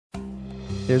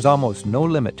There's almost no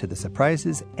limit to the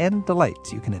surprises and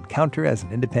delights you can encounter as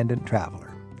an independent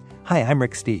traveler. Hi, I'm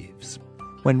Rick Steves.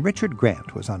 When Richard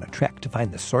Grant was on a trek to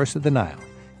find the source of the Nile,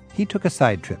 he took a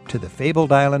side trip to the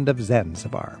fabled island of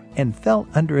Zanzibar and fell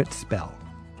under its spell.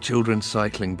 Children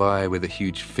cycling by with a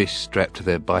huge fish strapped to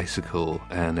their bicycle,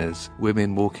 and as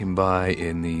women walking by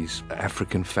in these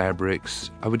African fabrics,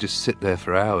 I would just sit there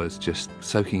for hours just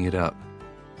soaking it up.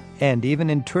 And even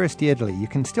in touristy Italy, you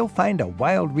can still find a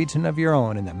wild region of your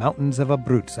own in the mountains of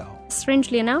Abruzzo.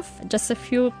 Strangely enough, just a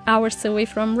few hours away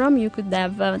from Rome, you could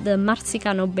have the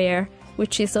Marsicano bear,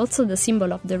 which is also the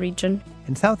symbol of the region.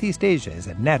 And Southeast Asia is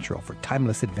a natural for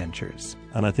timeless adventures.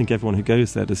 And I think everyone who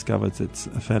goes there discovers it's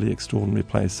a fairly extraordinary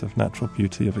place of natural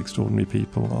beauty, of extraordinary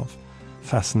people, of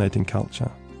fascinating culture.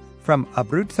 From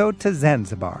Abruzzo to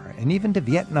Zanzibar and even to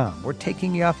Vietnam, we're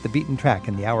taking you off the beaten track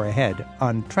in the hour ahead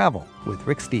on Travel with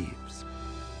Rick Steves.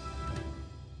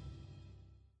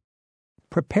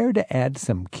 Prepare to add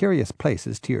some curious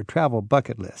places to your travel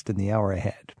bucket list in the hour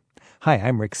ahead. Hi,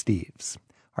 I'm Rick Steves.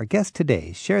 Our guests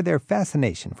today share their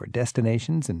fascination for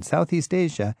destinations in Southeast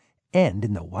Asia and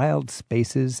in the wild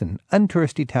spaces and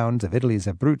untouristy towns of Italy's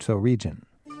Abruzzo region.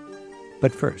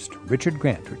 But first, Richard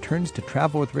Grant returns to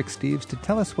Travel with Rick Steves to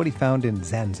tell us what he found in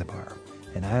Zanzibar,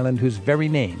 an island whose very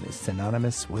name is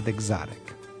synonymous with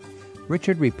exotic.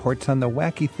 Richard reports on the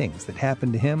wacky things that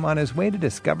happened to him on his way to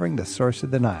discovering the source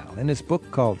of the Nile in his book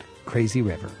called Crazy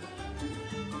River.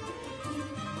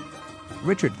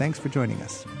 Richard, thanks for joining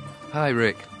us. Hi,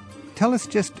 Rick. Tell us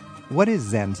just, what is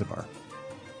Zanzibar?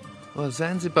 Well,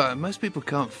 Zanzibar, most people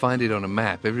can't find it on a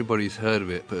map. Everybody's heard of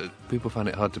it, but people find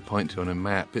it hard to point to on a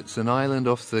map. It's an island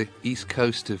off the east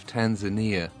coast of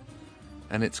Tanzania,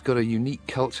 and it's got a unique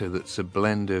culture that's a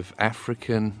blend of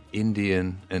African,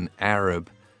 Indian, and Arab,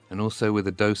 and also with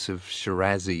a dose of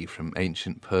Shirazi from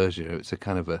ancient Persia. It's a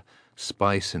kind of a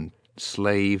spice and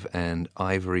slave and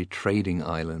ivory trading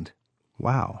island.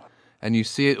 Wow. And you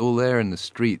see it all there in the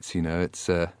streets, you know.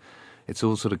 It's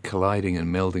all sort of colliding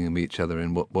and melding with each other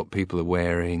in what people are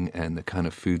wearing and the kind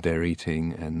of food they're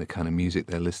eating and the kind of music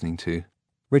they're listening to.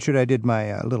 Richard, I did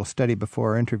my little study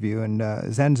before our interview, and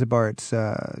Zanzibar, it's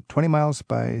 20 miles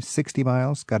by 60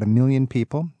 miles, got 1 million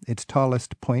people. Its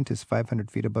tallest point is 500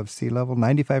 feet above sea level,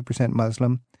 95%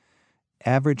 Muslim.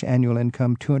 Average annual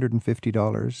income,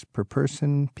 $250 per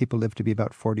person. People live to be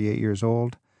about 48 years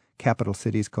old. Capital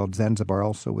city is called Zanzibar,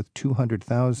 also with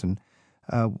 200,000.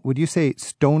 Would you say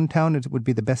Stone Town would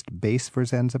be the best base for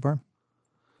Zanzibar?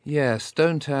 Yeah,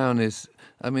 Stone Town is...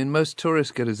 I mean, most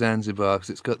tourists go to Zanzibar because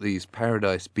it's got these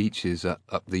paradise beaches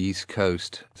up the east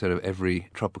coast, sort of every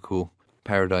tropical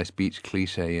paradise beach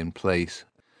cliche in place.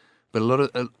 But a lot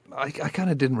of... I kind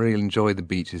of didn't really enjoy the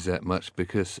beaches that much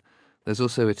because there's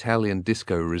also Italian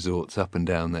disco resorts up and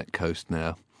down that coast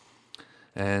now.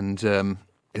 And...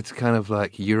 it's kind of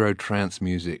like Euro trance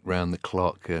music round the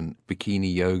clock and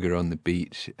bikini yoga on the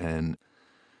beach and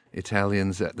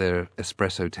Italians at their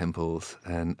espresso temples.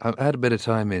 And I had a bit of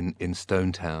time in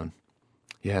Stone Town.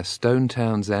 Yeah, Stone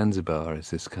Town, Zanzibar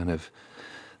is this kind of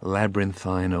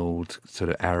labyrinthine old sort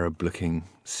of Arab-looking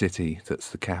city that's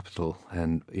the capital.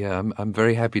 And yeah, I'm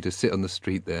very happy to sit on the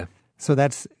street there. So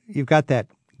you've got that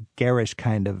garish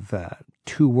kind of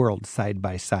two worlds side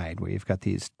by side where you've got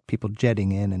these people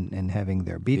jetting in and having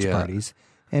their beach parties.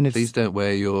 And please don't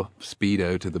wear your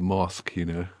Speedo to the mosque, you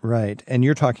know. Right. And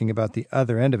you're talking about the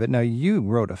other end of it. Now, you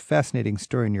wrote a fascinating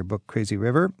story in your book, Crazy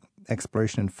River,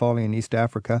 Exploration and Folly in East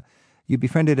Africa. You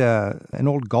befriended an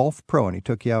old golf pro, and he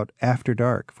took you out after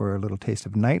dark for a little taste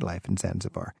of nightlife in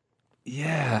Zanzibar.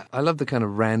 Yeah, I love the kind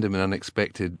of random and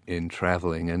unexpected in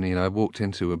traveling. And, you know, I walked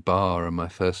into a bar on my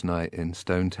first night in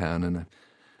Stone Town, and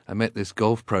I met this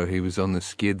golf pro. He was on the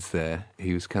skids there.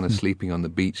 He was kind of sleeping on the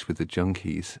beach with the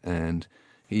junkies, and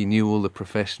he knew all the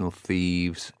professional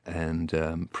thieves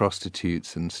and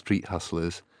prostitutes and street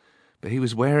hustlers. But he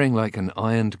was wearing like an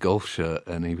ironed golf shirt,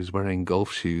 and he was wearing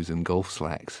golf shoes and golf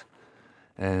slacks.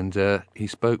 And he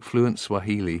spoke fluent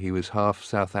Swahili. He was half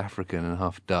South African and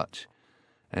half Dutch.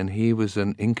 And he was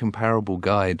an incomparable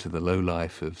guide to the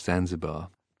lowlife of Zanzibar.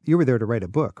 You were there to write a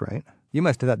book, right? You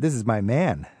must have thought, this is my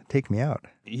man. Take me out.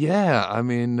 Yeah, I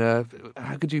mean,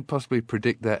 how could you possibly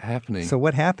predict that happening? So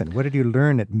what happened? What did you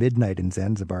learn at midnight in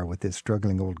Zanzibar with this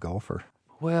struggling old golfer?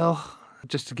 Well,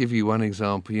 just to give you one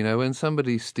example, you know, when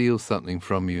somebody steals something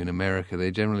from you in America,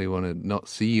 they generally want to not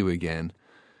see you again.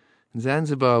 In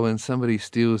Zanzibar, when somebody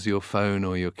steals your phone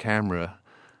or your camera,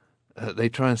 they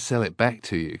try and sell it back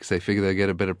to you because they figure they'll get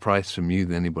a better price from you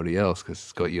than anybody else because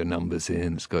it's got your numbers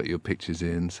in, it's got your pictures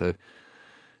in. So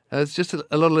it's just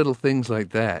a lot of little things like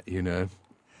that, you know.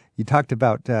 You talked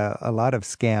about a lot of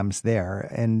scams there,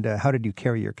 and how did you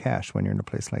carry your cash when you're in a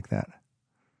place like that?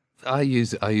 I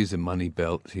use a money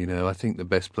belt. I think the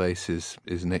best place is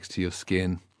next to your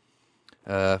skin.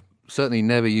 Certainly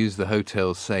never use the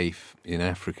hotel safe in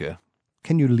Africa.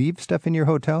 Can you leave stuff in your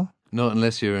hotel? Not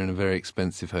unless you're in a very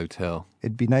expensive hotel.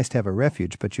 It'd be nice to have a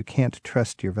refuge, but you can't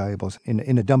trust your valuables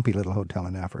in a dumpy little hotel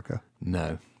in Africa.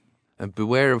 No. And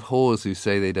beware of whores who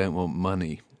say they don't want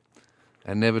money.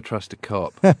 And never trust a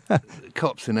cop.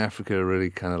 Cops in Africa are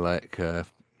really kind of like...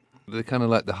 they're kind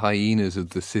of like the hyenas of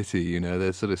the city,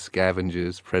 They're sort of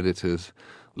scavengers, predators,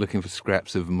 looking for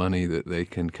scraps of money that they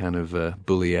can kind of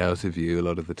bully out of you a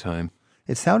lot of the time.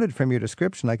 It sounded from your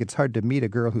description like it's hard to meet a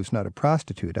girl who's not a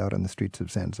prostitute out on the streets of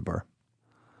Zanzibar.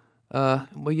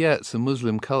 Well, yeah, it's a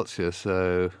Muslim culture,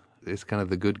 so it's kind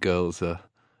of the good girls are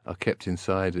kept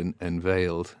inside and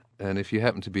veiled. And if you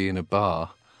happen to be in a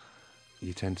bar,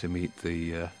 you tend to meet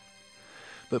the...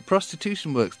 But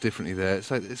prostitution works differently there.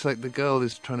 It's like the girl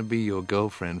is trying to be your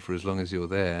girlfriend for as long as you're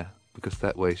there, because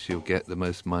that way she'll get the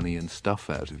most money and stuff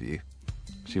out of you.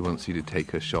 She wants you to take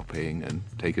her shopping and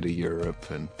take her to Europe,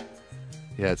 and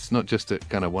yeah, it's not just a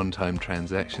kind of one-time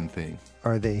transaction thing.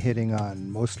 Are they hitting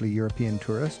on mostly European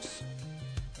tourists?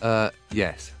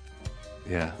 Yes.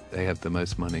 Yeah, they have the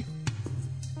most money.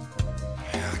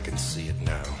 I can see it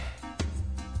now.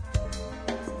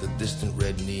 The distant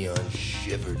red neon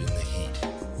shivered in the heat.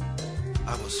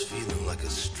 I was feeling like a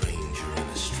stranger in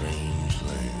a strange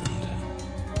land.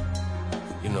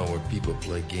 Where people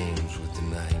play games with the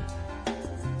night.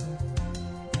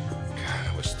 God,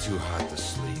 it was too hot to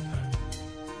sleep.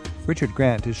 Richard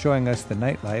Grant is showing us the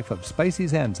nightlife of spicy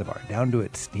Zanzibar down to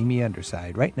its steamy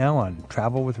underside right now on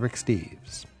Travel with Rick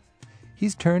Steves.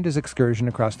 He's turned his excursion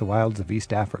across the wilds of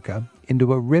East Africa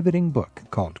into a riveting book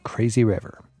called Crazy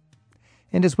River.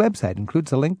 And his website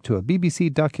includes a link to a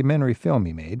BBC documentary film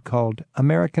he made called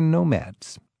American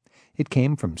Nomads. It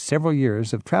came from several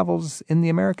years of travels in the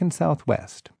American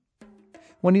Southwest.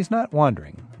 When he's not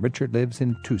wandering, Richard lives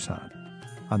in Tucson.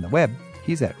 On the web,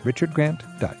 he's at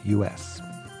richardgrant.us.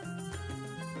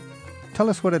 Tell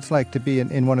us what it's like to be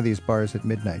in one of these bars at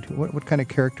midnight. What kind of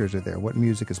characters are there? What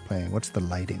music is playing? What's the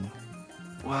lighting?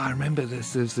 Well, I remember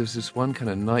there's this one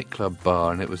kind of nightclub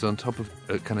bar, and it was on top of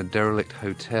a kind of derelict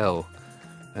hotel.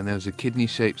 And there was a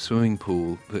kidney-shaped swimming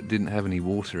pool that didn't have any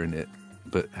water in it,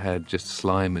 but had just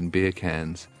slime and beer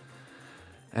cans.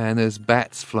 And there's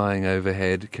bats flying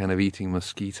overhead, kind of eating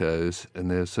mosquitoes,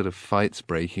 and there's sort of fights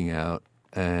breaking out.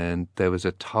 And there was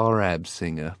a Tarab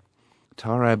singer.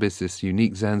 Tarab is this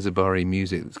unique Zanzibari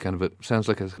music that's kind of sounds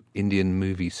like an Indian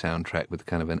movie soundtrack with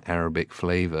kind of an Arabic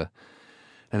flavor.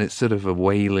 And it's sort of a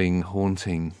wailing,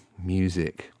 haunting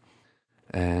music.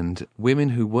 And women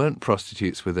who weren't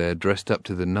prostitutes were there, dressed up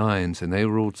to the nines, and they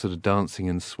were all sort of dancing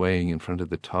and swaying in front of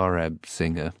the Tarab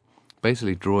singer,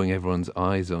 basically drawing everyone's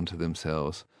eyes onto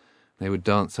themselves. They would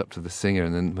dance up to the singer,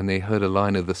 and then when they heard a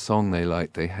line of the song they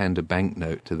liked, they hand a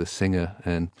banknote to the singer,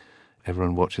 and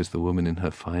everyone watches the woman in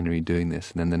her finery doing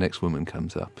this, and then the next woman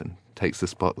comes up and takes the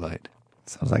spotlight.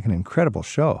 Sounds like an incredible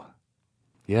show.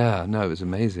 Yeah, no, it was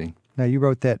amazing. Now, you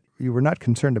wrote that you were not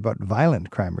concerned about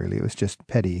violent crime, really. It was just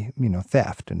petty,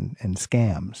 theft and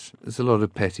scams. There's a lot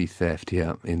of petty theft,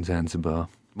 yeah, in Zanzibar.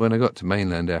 When I got to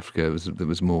mainland Africa, there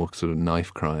was more sort of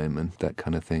knife crime and that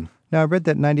kind of thing. Now, I read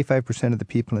that 95% of the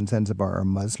people in Zanzibar are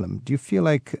Muslim. Do you feel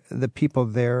like the people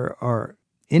there are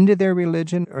into their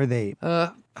religion, or are they...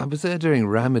 I was there during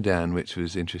Ramadan, which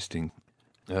was interesting.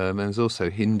 And there's also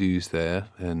Hindus there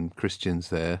and Christians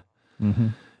there. Mm-hmm.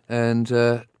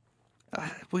 And...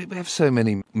 we have so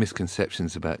many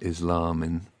misconceptions about Islam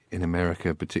in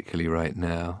America, particularly right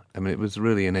now. I mean, it was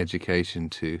really an education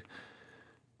to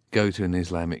go to an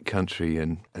Islamic country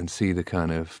and see the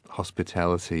kind of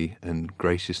hospitality and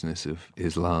graciousness of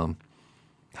Islam.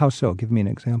 How so? Give me an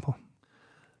example.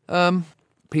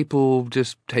 People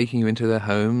just taking you into their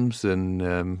homes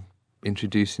and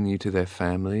introducing you to their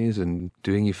families and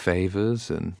doing you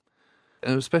favors, and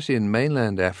especially in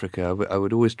mainland Africa, I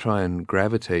would always try and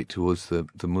gravitate towards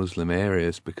the Muslim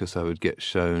areas because I would get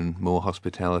shown more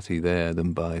hospitality there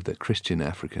than by the Christian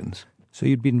Africans. So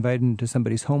you'd be invited into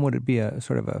somebody's home. Would it be a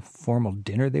sort of a formal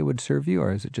dinner they would serve you,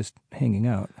 or is it just hanging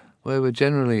out? Well, they were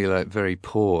generally very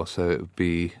poor, so it would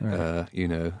be, right.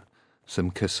 Some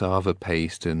cassava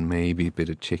paste and maybe a bit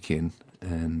of chicken.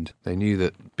 And they knew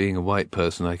that being a white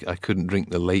person, I couldn't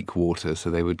drink the lake water, so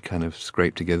they would kind of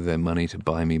scrape together their money to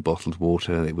buy me bottled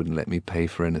water. They wouldn't let me pay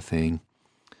for anything.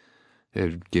 They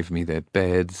would give me their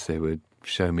beds. They would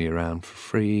show me around for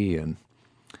free, and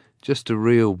just a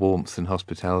real warmth and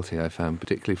hospitality I found,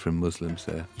 particularly from Muslims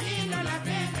there.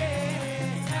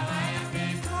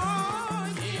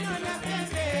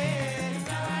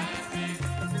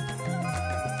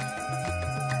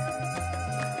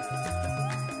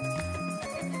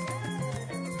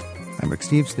 Rick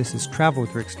Steves. This is Travel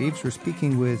with Rick Steves. We're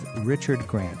speaking with Richard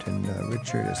Grant, and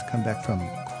Richard has come back from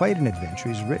quite an adventure.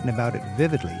 He's written about it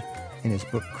vividly in his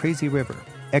book Crazy River,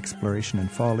 Exploration and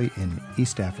Folly in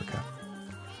East Africa.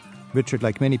 Richard,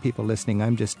 like many people listening,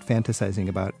 I'm just fantasizing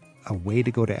about a way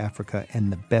to go to Africa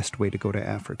and the best way to go to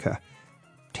Africa.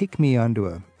 Take me onto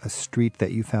a street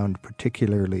that you found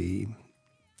particularly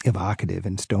evocative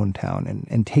in Stone Town,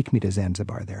 and take me to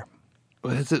Zanzibar there.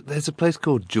 Well, there's a place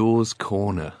called Jaws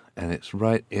Corner, and it's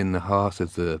right in the heart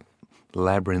of the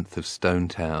labyrinth of Stone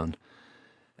Town.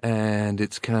 And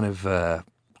it's kind of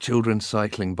children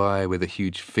cycling by with a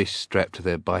huge fish strapped to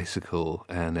their bicycle,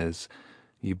 and as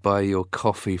you buy your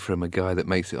coffee from a guy that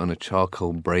makes it on a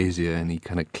charcoal brazier, and he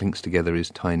kind of clinks together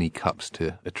his tiny cups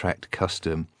to attract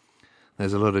custom.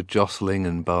 There's a lot of jostling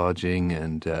and barging,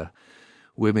 and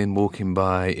women walking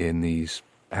by in these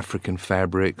African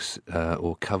fabrics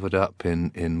or covered up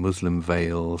in Muslim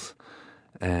veils,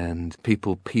 and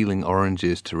people peeling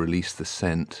oranges to release the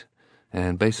scent.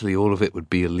 And basically all of it would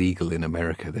be illegal in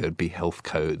America. There would be health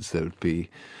codes. There would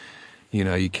be,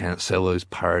 you can't sell those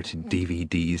pirated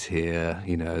DVDs here.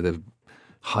 The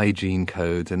hygiene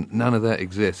codes, and none of that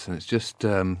exists. And it's just,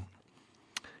 the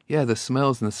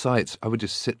smells and the sights. I would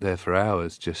just sit there for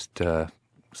hours just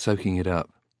soaking it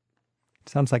up.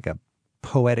 Sounds like a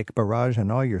poetic barrage on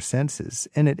all your senses.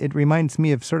 And it reminds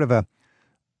me of sort of a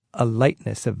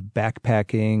lightness of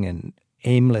backpacking and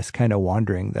aimless kind of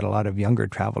wandering that a lot of younger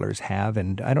travelers have.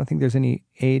 And I don't think there's any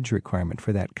age requirement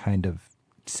for that kind of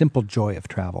simple joy of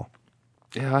travel.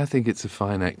 Yeah, I think it's a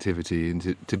fine activity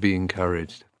and to be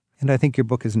encouraged. And I think your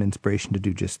book is an inspiration to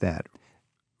do just that.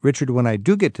 Richard, when I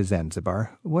do get to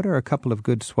Zanzibar, what are a couple of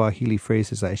good Swahili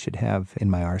phrases I should have in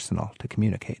my arsenal to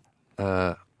communicate?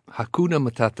 Hakuna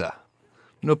Matata.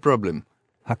 No problem.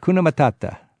 Hakuna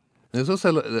Matata. There's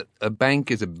also a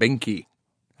bank is a benki.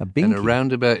 A binky. And a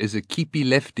roundabout is a kipi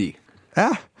lefty.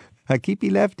 Ah, a kipi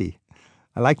lefty.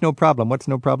 I like no problem. What's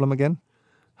no problem again?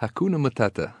 Hakuna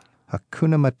Matata.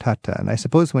 Hakuna Matata. And I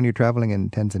suppose when you're traveling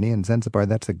in Tanzania and Zanzibar,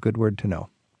 that's a good word to know.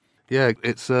 Yeah,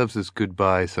 it serves as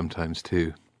goodbye sometimes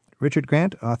too. Richard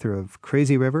Grant, author of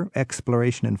Crazy River,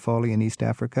 Exploration and Folly in East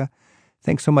Africa.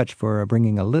 Thanks so much for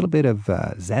bringing a little bit of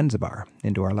Zanzibar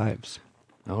into our lives.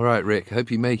 All right, Rick.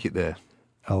 Hope you make it there.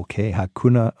 Okay,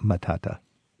 Hakuna Matata.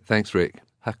 Thanks, Rick.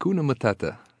 Hakuna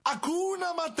Matata.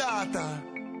 Hakuna Matata.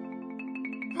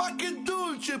 Ma che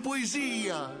dolce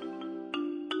poesia.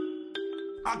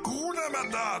 Hakuna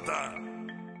Matata.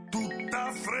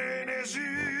 Tutta frenesia.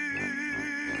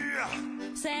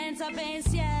 Senza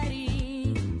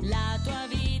pensieri, la tua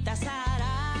vita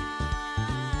sarà.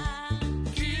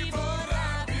 Chi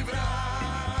vorrà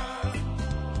vivrà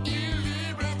in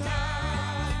libertà.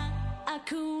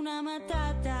 Hakuna Matata.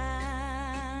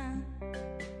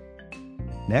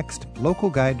 Next, local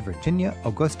guide Virginia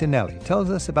Augustinelli tells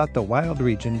us about the wild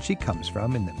region she comes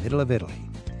from in the middle of Italy.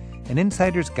 An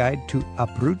insider's guide to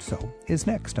Abruzzo is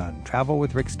next on Travel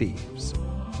with Rick Steves.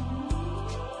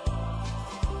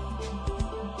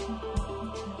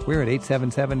 We're at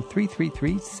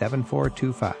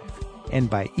 877-333-7425. And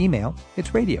by email,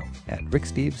 it's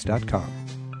radio@ricksteves.com.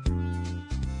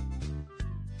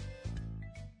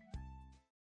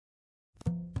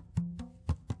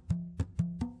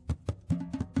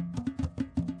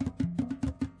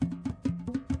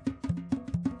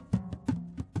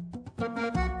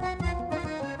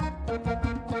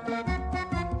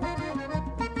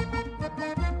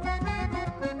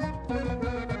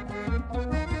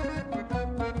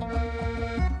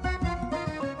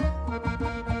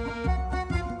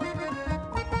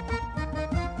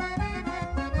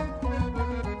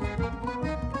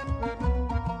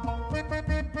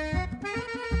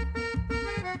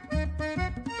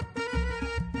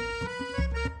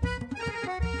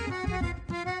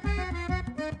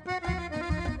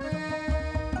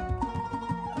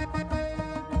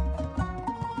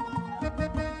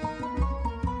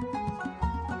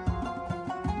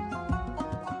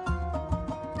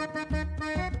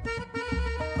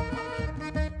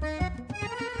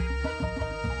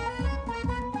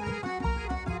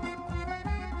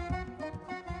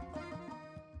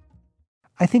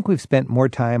 I think we've spent more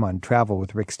time on Travel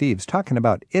with Rick Steves talking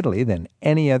about Italy than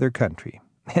any other country.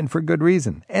 And for good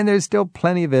reason. And there's still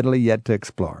plenty of Italy yet to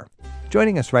explore.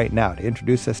 Joining us right now to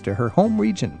introduce us to her home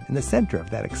region in the center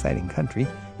of that exciting country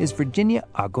is Virginia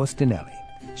Augustinelli.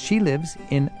 She lives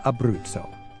in Abruzzo.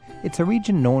 It's a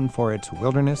region known for its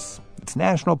wilderness, its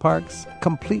national parks,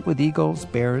 complete with eagles,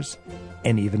 bears,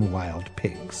 and even wild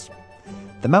pigs.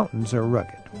 The mountains are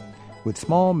rugged, with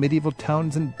small medieval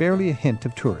towns and barely a hint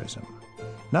of tourism.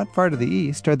 Not far to the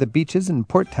east are the beaches and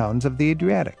port towns of the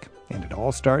Adriatic, And it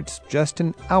all starts just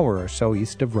an hour or so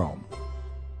east of Rome.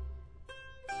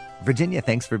 Virginia,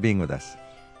 thanks for being with us.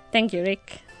 Thank you,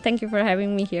 Rick. Thank you for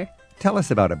having me here. Tell us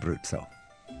about Abruzzo.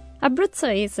 Abruzzo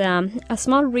is a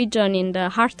small region in the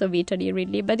heart of Italy,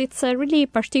 really, but it's a really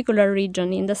particular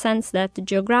region in the sense that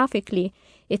geographically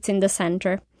it's in the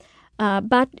center.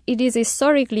 But it is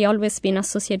historically always been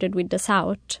associated with the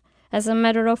south. As a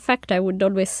matter of fact, I would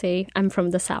always say I'm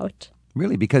from the south.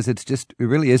 Really? Because it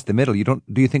really is the middle.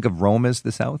 Do you think of Rome as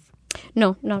the south?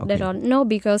 No, not at all. No,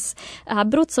 because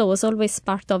Abruzzo was always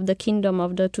part of the kingdom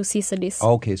of the Two Sicilies.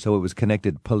 Okay, so it was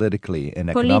connected politically and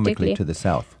economically to the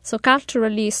south. So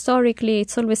culturally, historically,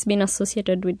 it's always been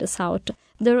associated with the south.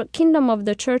 The kingdom of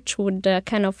the church would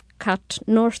kind of cut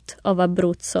north of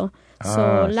Abruzzo.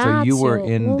 So Lazio, you were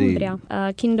in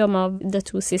Umbria, kingdom of the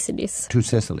Two Sicilies. Two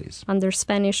Sicilies. Under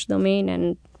Spanish domain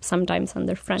and sometimes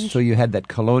under French. So you had that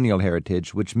colonial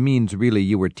heritage, which means really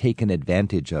you were taken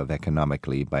advantage of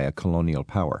economically by a colonial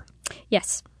power.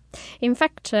 Yes. In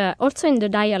fact, also in the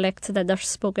dialects that are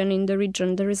spoken in the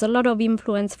region, there is a lot of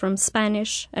influence from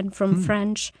Spanish and from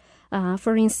French.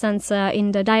 For instance,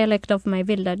 in the dialect of my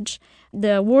village,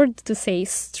 the word to say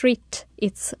street,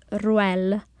 it's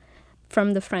ruelle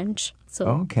from the French.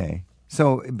 Okay.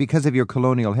 So because of your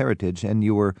colonial heritage, and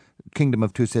you were Kingdom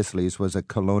of Two Sicilies was a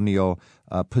colonial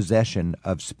possession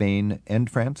of Spain and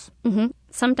France? Mm-hmm.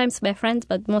 Sometimes by France,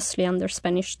 but mostly under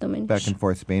Spanish domination. Back and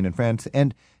forth, Spain and France.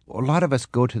 And a lot of us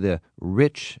go to the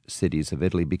rich cities of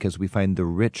Italy because we find the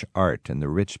rich art and the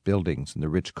rich buildings and the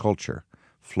rich culture.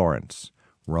 Florence,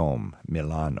 Rome,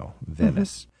 Milano,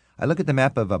 Venice. I look at the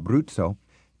map of Abruzzo,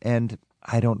 and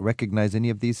I don't recognize any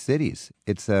of these cities.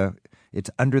 It's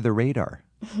under the radar.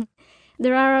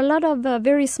 There are a lot of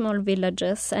very small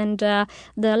villages, and the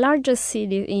largest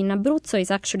city in Abruzzo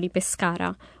is actually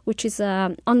Pescara, which is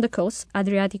on the coast,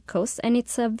 Adriatic coast, and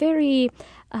it's a very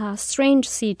strange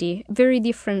city, very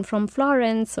different from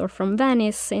Florence or from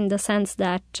Venice in the sense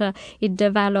that it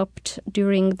developed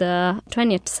during the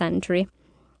 20th century.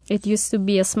 It used to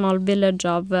be a small village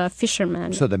of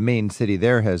fishermen. So the main city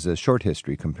there has a short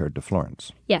history compared to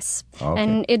Florence. Yes, okay.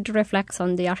 And it reflects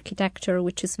on the architecture,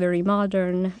 which is very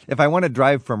modern. If I want to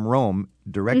drive from Rome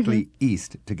directly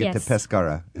east to get to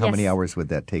Pescara, how many hours would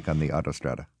that take on the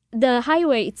autostrada? The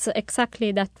highway, it's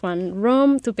exactly that one,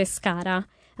 Rome to Pescara.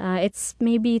 It's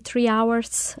maybe 3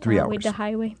 hours, 3 hours with the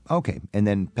highway. Okay, and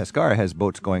then Pescara has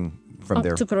boats going from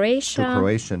there to Croatia.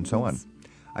 And so on.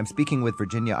 I'm speaking with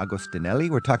Virginia Agostinelli.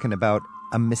 We're talking about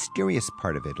a mysterious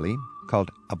part of Italy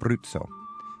called Abruzzo.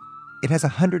 It has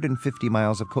 150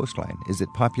 miles of coastline. Is it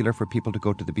popular for people to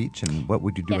go to the beach? And what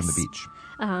would you do on the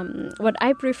beach? What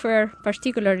I prefer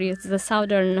particularly is the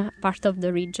southern part of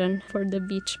the region for the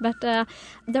beach. But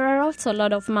there are also a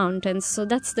lot of mountains, so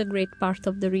that's the great part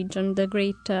of the region, the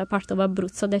great part of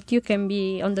Abruzzo, that you can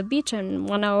be on the beach and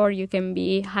 1 hour you can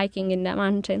be hiking in the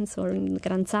mountains or in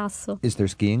Gran Sasso. Is there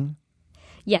skiing?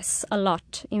 Yes, a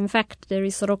lot. In fact, there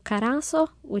is Roccaraso,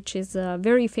 which is a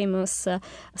very famous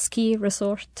ski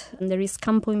resort. And there is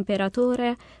Campo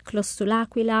Imperatore, close to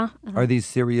L'Aquila. Are these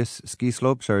serious ski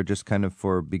slopes or just kind of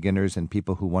for beginners and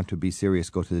people who want to be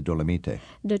serious go to the Dolomite?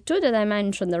 The two that I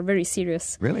mentioned are very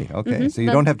serious. Really? Okay. So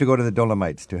you don't have to go to the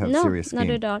Dolomites to have serious skiing.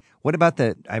 No, not at all. What about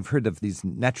I've heard of these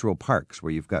natural parks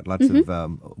where you've got lots of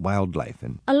wildlife.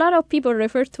 And a lot of people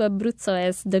refer to Abruzzo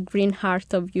as the green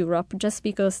heart of Europe just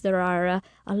because there are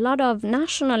a lot of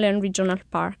national and regional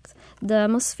parks. The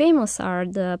most famous are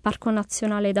the Parco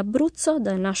Nazionale d'Abruzzo,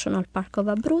 the National Park of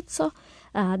Abruzzo.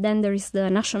 Then there is the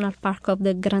National Park of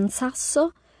the Gran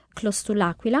Sasso, close to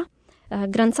L'Aquila.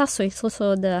 Gran Sasso is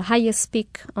also the highest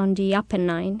peak on the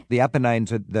Apennine. The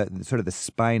Apennines are sort of the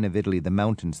spine of Italy, the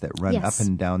mountains that run up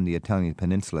and down the Italian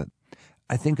peninsula.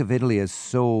 I think of Italy as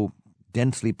so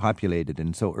densely populated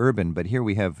and so urban, but here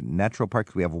we have natural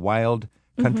parks, we have wild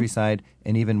countryside,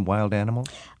 and even wild animals?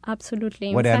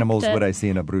 Absolutely. What animals would I see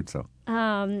in Abruzzo?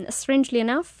 Strangely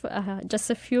enough, just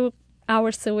a few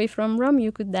hours away from Rome,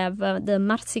 you could have the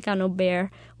Marsicano bear,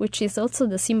 which is also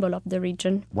the symbol of the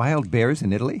region. Wild bears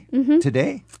in Italy?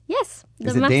 Today? Yes.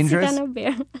 Is it dangerous? Marsicano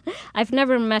bear. I've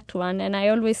never met one, and I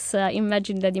always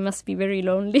imagine that he must be very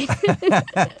lonely.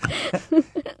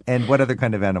 And what other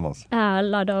kind of animals? A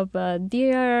lot of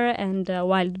deer and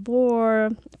wild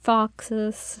boar,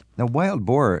 foxes. Now, wild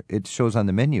boar, it shows on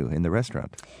the menu in the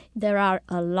restaurant. There are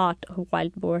a lot of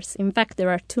wild boars. In fact, there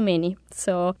are too many.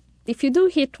 So if you do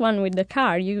hit one with the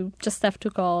car, you just have to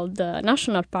call the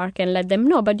national park and let them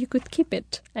know, but you could keep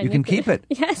it. You can keep it?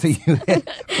 Yes. So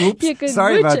oops, you could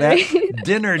sorry about that. butcher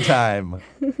Dinner time.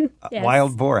 Yes.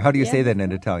 Wild boar. How do you say that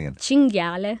in Italian?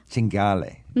 Cinghiale.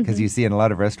 Cinghiale. because you see in a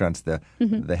lot of restaurants the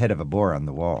head of a boar on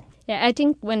the wall. Yeah, I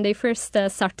think when they first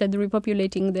started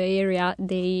repopulating the area,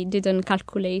 they didn't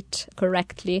calculate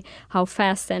correctly how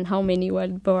fast and how many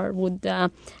wild boar would...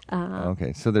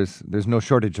 Okay, so there's no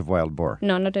shortage of wild boar.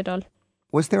 No, not at all.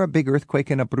 Was there a big earthquake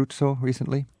in Abruzzo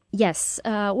recently? Yes,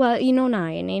 well, in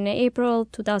 2009, in April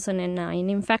 2009.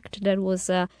 In fact, that was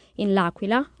in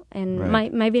L'Aquila, and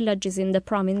Right. my village is in the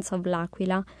province of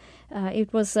L'Aquila.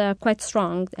 It was quite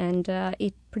strong, and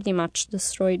it pretty much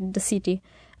destroyed the city,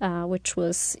 which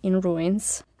was in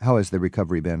ruins. How has the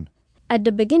recovery been? At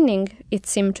the beginning, it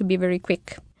seemed to be very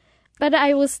quick. But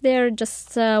I was there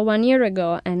just 1 year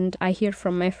ago, and I hear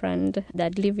from my friend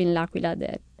that live in L'Aquila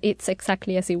that it's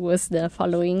exactly as it was the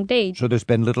following day. So there's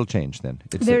been little change then?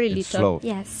 It's Very it's little, slow.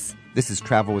 yes. This is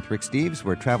Travel with Rick Steves.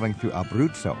 We're traveling through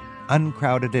Abruzzo,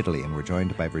 uncrowded Italy, and we're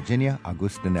joined by Virginia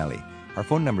Agustinelli. Our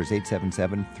phone number is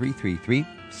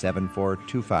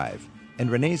 877-333-7425. And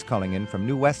Renee's calling in from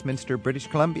New Westminster, British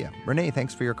Columbia. Renee,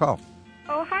 thanks for your call.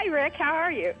 Oh, hi, Rick. How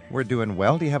are you? We're doing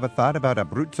well. Do you have a thought about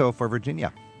Abruzzo for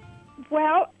Virginia?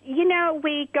 Well,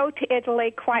 we go to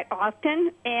Italy quite often,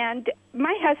 and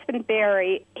my husband,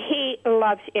 Barry, he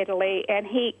loves Italy, and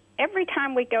every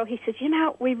time we go, he says,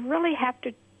 we really have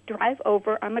to drive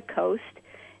over on the coast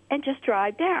and just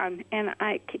drive down. And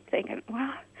I keep thinking,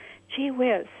 well, gee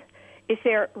whiz, is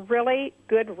there really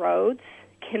good roads?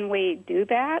 Can we do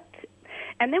that?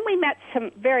 And then we met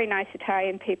some very nice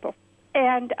Italian people,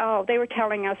 and they were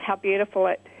telling us how beautiful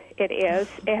it is,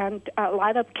 and a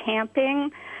lot of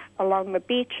camping along the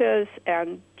beaches,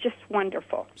 and just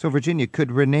wonderful. So, Virginia,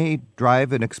 could Renee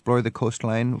drive and explore the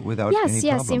coastline without any problem?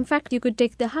 Yes. In fact, you could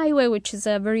take the highway, which is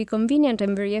very convenient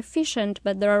and very efficient,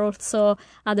 but there are also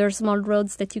other small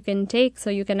roads that you can take,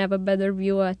 so you can have a better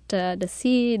view at the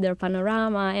sea, the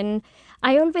panorama. And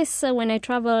I always, when I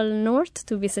travel north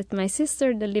to visit my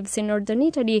sister that lives in northern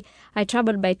Italy, I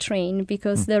travel by train,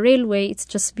 because the railway, it's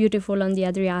just beautiful on the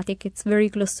Adriatic. It's very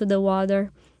close to the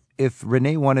water. If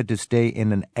Renee wanted to stay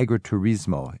in an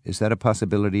agriturismo, is that a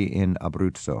possibility in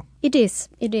Abruzzo? It is.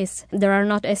 There are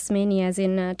not as many as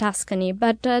in Tuscany,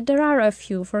 but there are a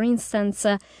few. For instance,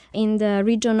 in the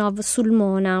region of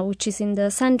Sulmona, which is in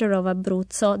the center of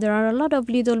Abruzzo, there are a lot of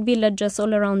little villages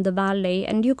all around the valley,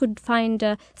 and you could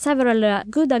find several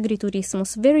good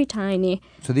agriturismos, very tiny.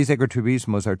 So these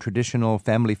agriturismos are traditional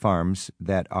family farms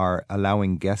that are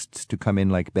allowing guests to come in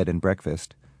like bed and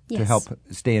breakfast to Yes. help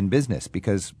stay in business,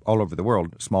 because all over the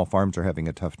world, small farms are having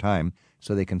a tough time,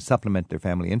 so they can supplement their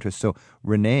family interests. So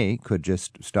Renee could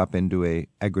just stop into a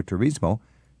agriturismo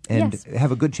and Yes. have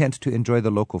a good chance to enjoy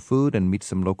the local food and meet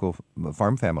some local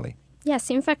farm family. Yes,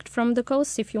 in fact, from the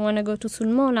coast, if you want to go to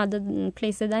Sulmona, the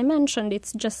place that I mentioned,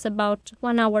 it's just about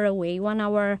 1 hour away, 1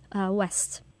 hour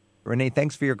west. Renee,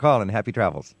 thanks for your call and happy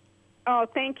travels. Oh,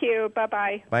 thank you.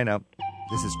 Bye-bye. Bye now.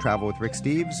 This is Travel with Rick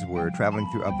Steves. We're traveling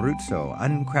through Abruzzo,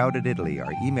 uncrowded Italy.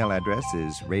 Our email address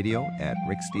is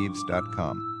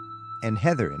radio@ricksteves.com. And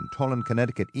Heather in Tolan,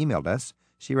 Connecticut emailed us.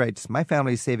 She writes, my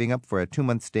family's saving up for a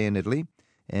 2-month stay in Italy,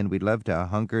 and we'd love to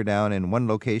hunker down in one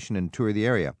location and tour the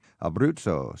area.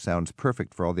 Abruzzo sounds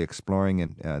perfect for all the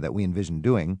exploring that we envision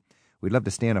doing. We'd love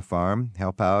to stay on a farm,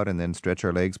 help out, and then stretch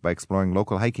our legs by exploring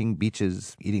local hiking,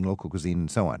 beaches, eating local cuisine,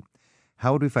 and so on.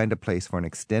 How would we find a place for an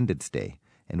extended stay?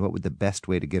 And what would the best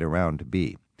way to get around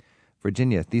be?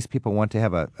 Virginia, these people want to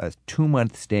have a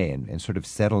 2-month stay and sort of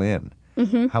settle in.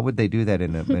 Mm-hmm. How would they do that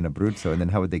in Abruzzo, and then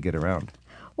how would they get around?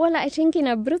 Well, I think in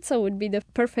Abruzzo would be the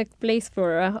perfect place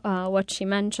for what she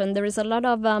mentioned. There is a lot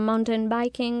of mountain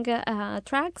biking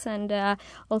tracks and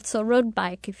also road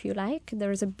bike, if you like.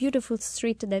 There is a beautiful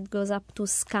street that goes up to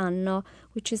Scanno,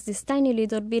 which is this tiny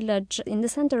little village in the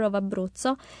center of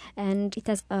Abruzzo, and it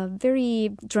has a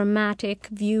very dramatic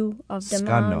view of the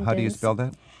mountains. Scanno, how do you spell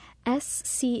that?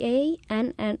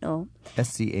 Scanno.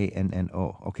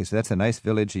 Scanno. Okay, so that's a nice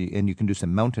village, and you can do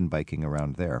some mountain biking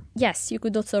around there. Yes, you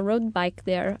could also road bike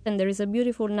there. And there is a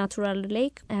beautiful natural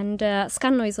lake. And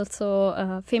Scanno is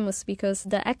also famous because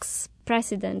the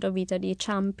ex-president of Italy,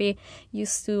 Ciampi,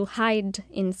 used to hide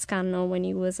in Scanno when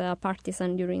he was a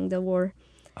partisan during the war.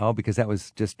 Oh, because that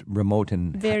was just remote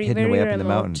and Very, hidden very away up remote, in the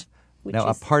mountains.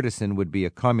 Now, is... a partisan would be a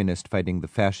communist fighting the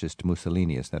fascist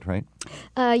Mussolini, is that right?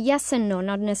 Yes and no,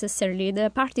 not necessarily.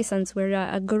 The partisans were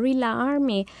a guerrilla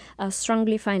army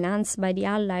strongly financed by the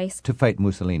Allies. To fight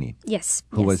Mussolini? Yes.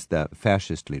 Who was the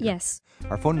fascist leader? Yes.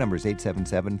 Our phone number is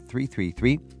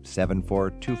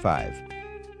 877-333-7425.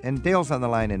 And Dale's on the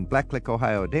line in Blacklick,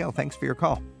 Ohio. Dale, thanks for your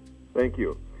call. Thank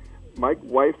you. My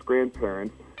wife's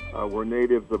grandparents were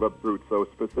natives of Abruzzo,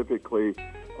 specifically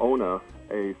Ona,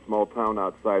 a small town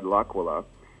outside L'Aquila.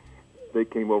 they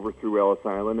came over through Ellis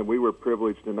Island, and we were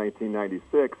privileged in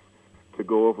 1996 to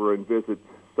go over and visit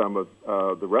some of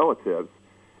the relatives.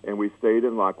 And we stayed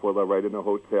in L'Aquila, right in a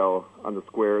hotel on the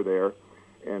square there,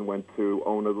 and went to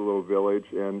Ona, the little village,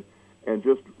 and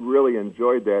just really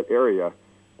enjoyed that area.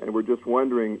 And we're just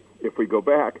wondering, if we go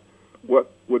back,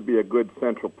 what would be a good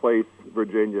central place,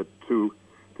 Virginia, to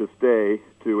stay,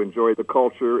 to enjoy the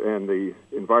culture and the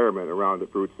environment around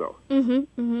Abruzzo.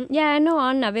 Yeah, I know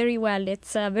Onna very well.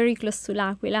 It's very close to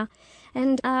L'Aquila.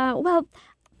 And,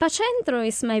 Pacentro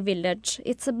is my village.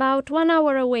 It's about 1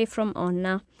 hour away from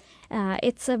Onna.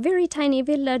 It's a very tiny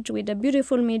village with a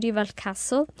beautiful medieval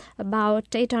castle,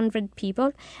 about 800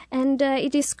 people, and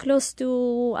it is close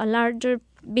to a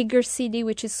bigger city,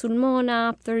 which is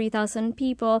Sulmona, 30,000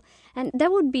 people, and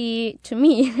that would be, to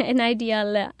me, an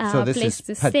ideal place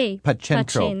to stay.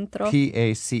 Pacentro, Pacentro,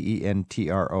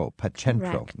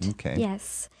 Pacentro. Correct. Okay.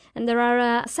 Yes. And there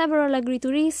are several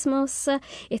agriturismos.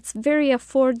 It's very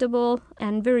affordable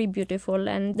and very beautiful.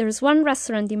 And there's one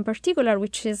restaurant in particular,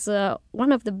 which is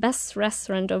one of the best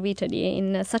restaurants of Italy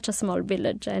in such a small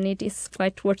village. And it is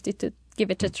quite worth it to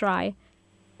give it a try.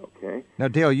 Okay. Now,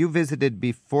 Dale, you visited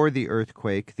before the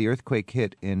earthquake. The earthquake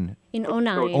hit in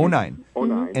Onain. Onain.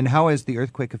 Onain. And how has the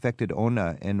earthquake affected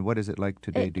Ona, and what is it like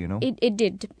today? Do you know? It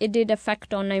did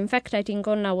affect Ona. In fact, I think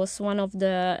Ona was one of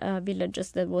the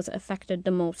villages that was affected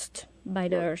the most by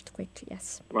the earthquake,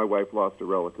 yes. My wife lost a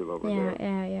relative over there.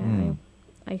 Yeah.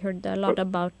 I heard a lot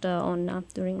about Ona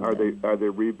during Are they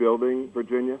rebuilding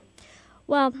Virginia?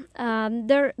 Well,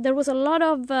 there was a lot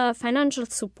of financial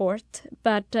support,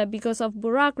 but because of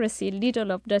bureaucracy,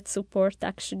 little of that support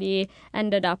actually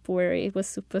ended up where it was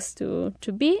supposed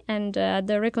to be, and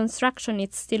the reconstruction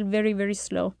is still very, very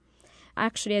slow.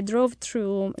 Actually, I drove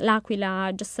through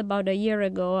L'Aquila just about a year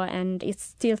ago, and it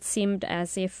still seemed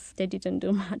as if they didn't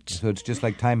do much. So it's just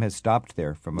like time has stopped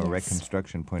there from a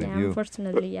reconstruction point of view.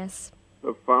 Unfortunately, yes.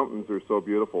 The fountains are so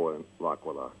beautiful in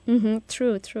L'Aquila.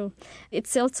 True.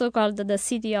 It's also called the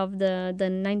city of the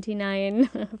 99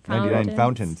 fountains. 99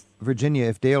 fountains. Virginia,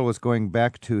 if Dale was going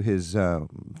back to his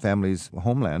family's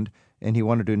homeland and he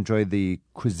wanted to enjoy the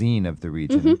cuisine of the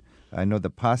region, I know the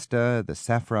pasta, the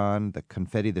saffron, the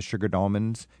confetti, the sugared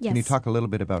almonds. Yes. Can you talk a little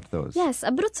bit about those? Yes,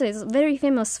 Abruzzo is very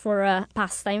famous for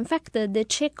pasta. In fact, the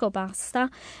cecco pasta,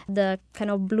 the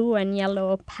kind of blue and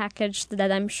yellow package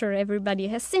that I'm sure everybody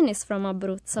has seen, is from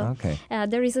Abruzzo. Okay.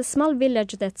 There is a small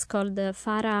village that's called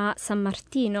Fara San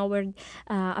Martino, where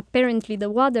apparently the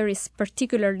water is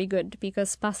particularly good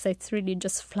because pasta is really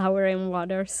just flour and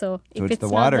water. So if it's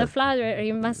not the flour,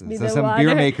 it must be the water. So some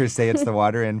beer makers say it's the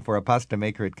water, and for a pasta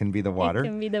maker it can be the water. It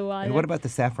can be the water. And what about the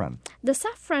saffron? The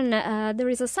saffron, there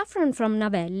is a saffron from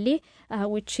Navelli,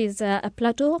 which is a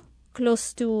plateau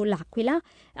close to L'Aquila,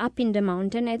 up in the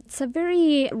mountain. It's a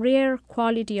very rare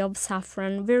quality of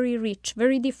saffron, very rich,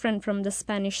 very different from the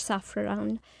Spanish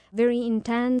saffron, very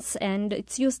intense, and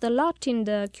it's used a lot in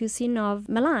the cuisine of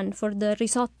Milan for the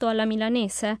risotto alla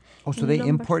milanese. Oh, so they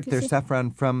import their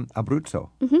saffron from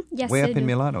Abruzzo? Yes, way up they in do.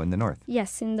 Milano, in the north?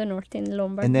 Yes, in the north, in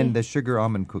Lombardy. And then the sugar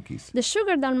almond cookies? The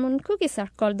sugared almond cookies are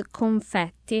called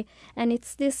confetti, and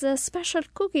it's this special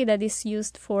cookie that is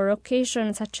used for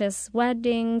occasions such as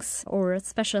weddings or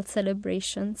special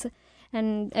celebrations.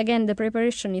 And again, the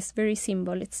preparation is very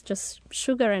simple. It's just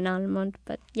sugar and almond,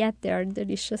 but yet they are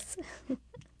delicious.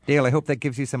 Dale, I hope that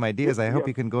gives you some ideas. I hope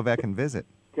you can go back and visit.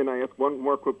 Can I ask one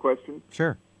more quick question?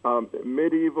 Sure.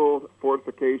 Medieval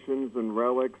fortifications and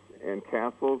relics and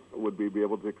castles, would we be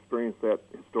able to experience that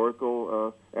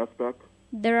historical aspect?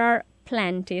 There are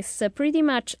plenty. So pretty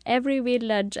much every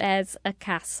village has a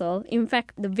castle. In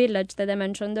fact, the village that I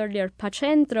mentioned earlier,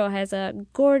 Pacentro, has a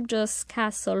gorgeous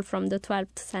castle from the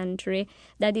 12th century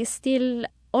that is still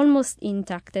almost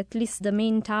intact. At least the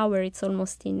main tower, it's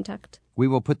almost intact. We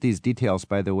will put these details,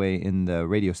 by the way, in the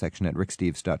radio section at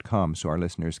ricksteves.com so our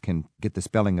listeners can get the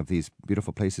spelling of these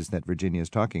beautiful places that Virginia is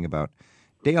talking about.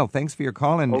 Dale, thanks for your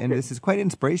call, and this is quite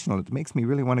inspirational. It makes me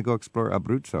really want to go explore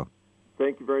Abruzzo.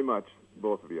 Thank you very much,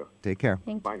 both of you. Take care.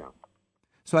 Bye now.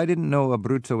 So I didn't know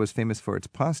Abruzzo was famous for its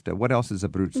pasta. What else is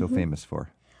Abruzzo famous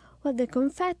for? Well, the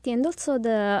confetti, and also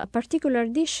the particular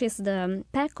dish is the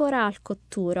pecora al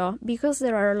cotturo, because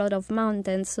there are a lot of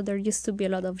mountains, so there used to be a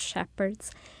lot of shepherds.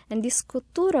 And this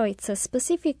cotturo, it's a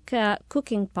specific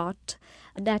cooking pot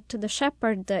that the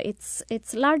shepherd,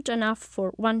 it's large enough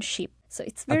for one sheep. So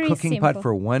it's very simple. A cooking pot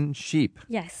for one sheep?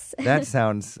 Yes. That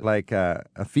sounds like a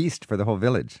feast for the whole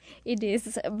village. It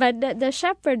is. But the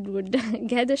shepherd would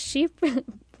get a sheep,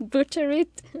 butcher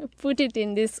it, put it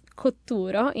in this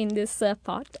cotturo, in this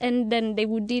pot, and then they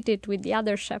would eat it with the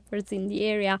other shepherds in the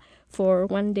area for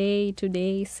 1 day, 2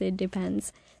 days, it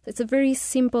depends. It's a very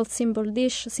simple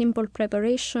dish, simple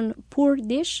preparation, poor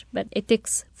dish, but it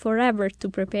takes forever to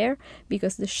prepare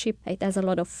because the sheep, it has a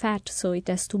lot of fat, so it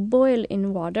has to boil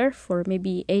in water for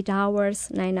maybe 8 hours,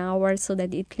 9 hours, so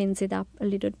that it cleans it up a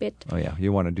little bit. Oh yeah,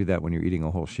 you want to do that when you're eating a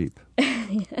whole sheep.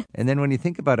 Yeah. And then when you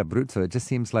think about Abruzzo, it just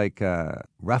seems like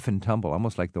rough and tumble,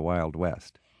 almost like the Wild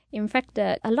West. In fact,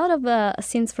 a lot of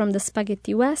scenes from the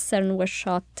Spaghetti Western were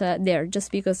shot there just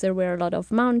because there were a lot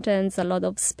of mountains, a lot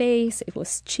of space. It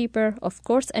was cheaper, of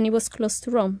course, and it was close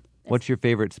to Rome. What's your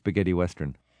favorite Spaghetti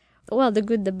Western? Well, The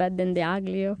Good, the Bad, and the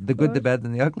Ugly. The Good, the Bad,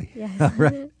 and the Ugly. Yes. All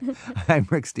right. I'm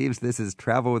Rick Steves. This is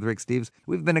Travel with Rick Steves.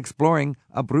 We've been exploring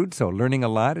Abruzzo, learning a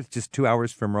lot. It's just 2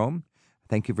 hours from Rome.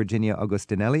 Thank you, Virginia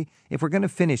Augustinelli. If we're going to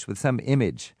finish with some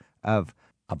image of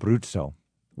Abruzzo,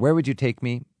 where would you take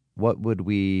me? What would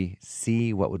we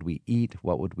see? What would we eat?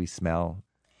 What would we smell?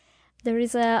 There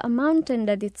is a mountain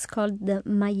that it's called the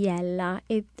Maiella.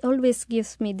 It always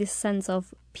gives me this sense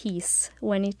of peace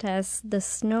when it has the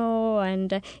snow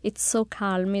and it's so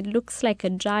calm. It looks like a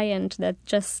giant that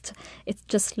it's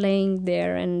just laying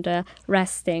there and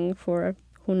resting for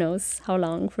who knows how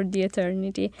long, for the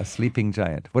eternity. A sleeping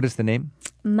giant. What is the name?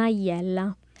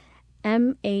 Maiella.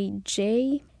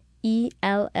 Majella.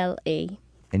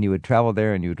 And you would travel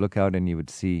there and you would look out and you would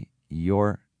see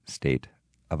your state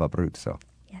of Abruzzo.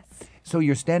 Yes. So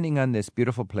you're standing on this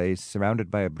beautiful place surrounded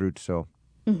by Abruzzo.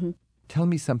 Mm-hmm. Tell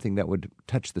me something that would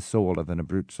touch the soul of an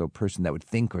Abruzzo person that would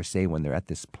think or say when they're at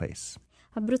this place.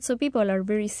 Abruzzo people are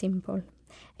very simple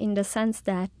in the sense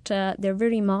that they're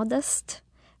very modest,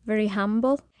 very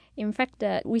humble. In fact,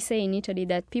 we say in Italy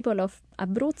that people of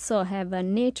Abruzzo have a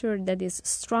nature that is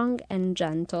strong and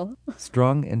gentle.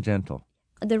 Strong and gentle.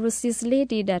 There was this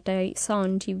lady that I saw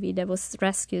on TV that was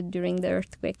rescued during the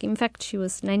earthquake. In fact, she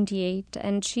was 98,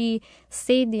 and she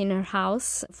stayed in her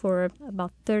house for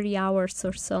about 30 hours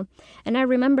or so. And I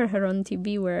remember her on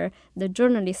TV where the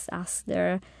journalist asked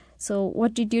her, "So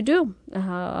what did you do?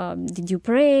 Did you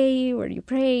pray? Were you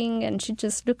praying?" And she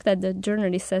just looked at the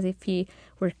journalist as if he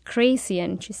were crazy,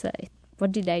 and she said,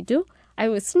 "What did I do? I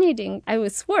was knitting. I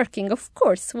was working, of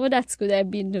course. What else could I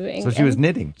have been doing?" So she was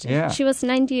knitting. Yeah. She was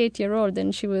 98-year-old,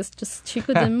 and she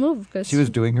couldn't move. Cause she was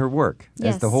doing her work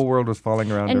yes. as the whole world was falling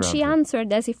around her. And she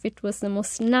answered as if it was the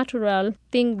most natural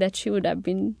thing that she would have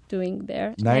been doing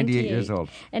there. 98 years old.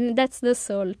 And that's the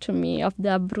soul, to me, of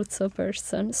the Abruzzo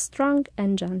person. Strong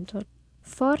and gentle.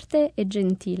 Forte e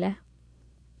gentile.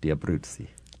 Di Abruzzi.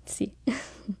 Sì.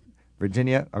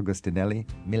 Virginia Augustinelli,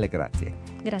 mille grazie.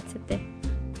 Grazie a te.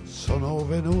 Sono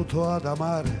venuto ad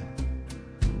amare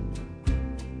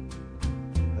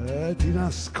e di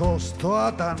nascosto a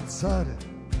danzare.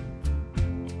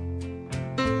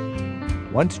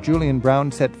 Once Julian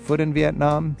Brown set foot in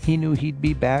Vietnam, he knew he'd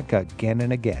be back again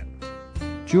and again.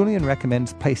 Julian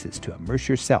recommends places to immerse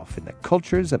yourself in the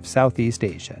cultures of Southeast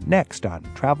Asia, next on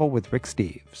Travel with Rick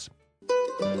Steves.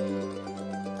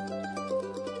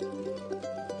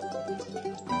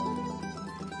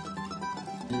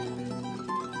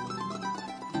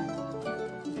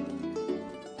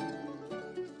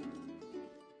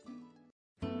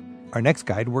 Our next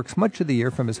guide works much of the year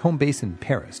from his home base in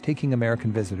Paris, taking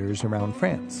American visitors around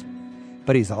France.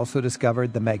 But he's also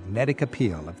discovered the magnetic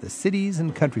appeal of the cities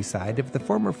and countryside of the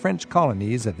former French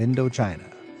colonies of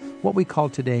Indochina, what we call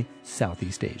today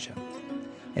Southeast Asia.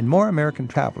 And more American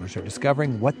travelers are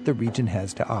discovering what the region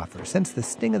has to offer, since the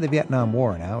sting of the Vietnam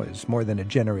War now is more than a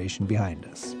generation behind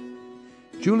us.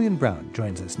 Julian Brown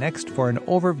joins us next for an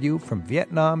overview from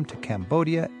Vietnam to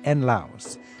Cambodia and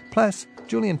Laos. Plus,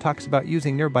 Julian talks about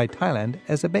using nearby Thailand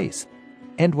as a base,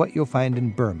 and what you'll find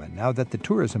in Burma now that the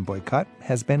tourism boycott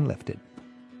has been lifted.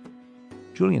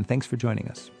 Julian, thanks for joining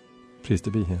us. Pleased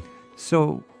to be here.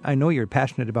 So, I know you're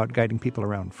passionate about guiding people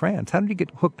around France. How did you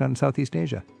get hooked on Southeast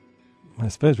Asia? I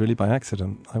suppose really by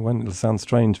accident. It'll sound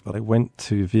strange, but I went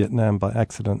to Vietnam by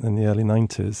accident in the early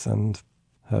 90s and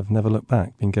have never looked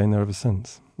back, been going there ever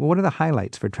since. Well, what are the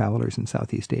highlights for travelers in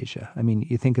Southeast Asia? I mean,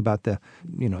 you think about the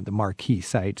marquee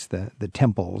sites, the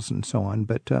temples and so on,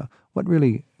 but what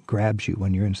really grabs you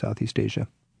when you're in Southeast Asia?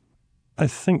 I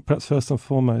think perhaps first and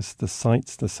foremost the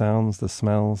sights, the sounds, the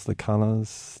smells, the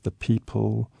colours, the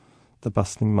people, the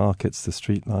bustling markets, the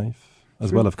street life,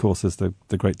 as well, of course, as the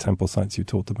great temple sites you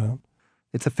talked about.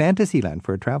 It's a fantasy land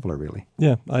for a traveller, really.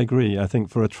 Yeah, I agree. I think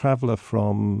for a traveller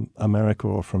from America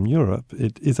or from Europe,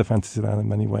 it is a fantasy land in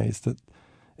many ways, that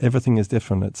everything is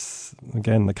different. It's,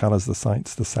 again, the colours, the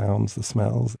sights, the sounds, the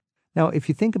smells. Now, if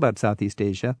you think about Southeast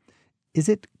Asia, is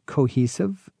it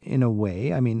cohesive in a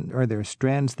way? I mean, are there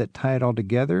strands that tie it all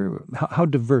together? How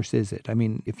diverse is it? I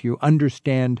mean, if you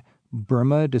understand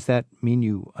Burma, does that mean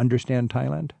you understand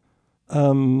Thailand?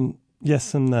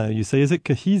 Yes and no. You say, is it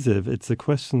cohesive? It's a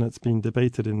question that's been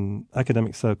debated in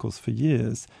academic circles for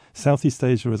years. Southeast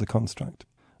Asia is a construct.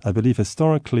 I believe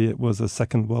historically it was a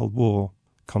Second World War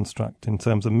construct. In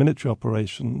terms of military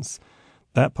operations,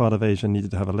 that part of Asia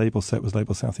needed to have a label, so it was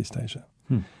labeled Southeast Asia.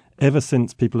 Ever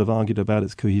since, people have argued about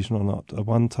its cohesion or not. At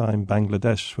one time,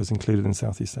 Bangladesh was included in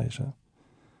Southeast Asia.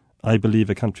 I believe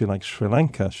a country like Sri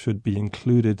Lanka should be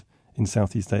included in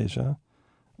Southeast Asia,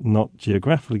 not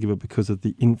geographically, but because of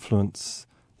the influence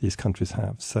these countries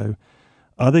have. So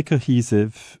are they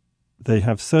cohesive? They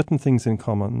have certain things in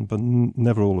common, but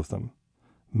never all of them.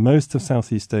 Most of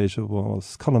Southeast Asia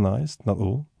was colonized, not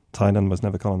all. Thailand was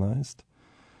never colonized.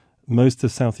 Most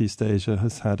of Southeast Asia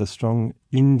has had a strong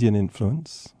Indian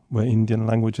influence, where Indian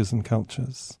languages and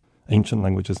cultures, ancient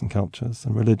languages and cultures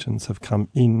and religions have come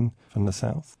in from the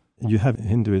south. You have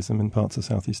Hinduism in parts of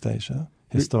Southeast Asia,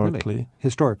 historically,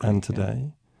 and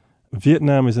today. Yeah.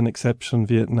 Vietnam is an exception.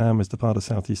 Vietnam is the part of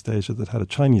Southeast Asia that had a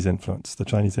Chinese influence. The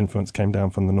Chinese influence came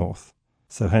down from the north.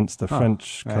 So hence the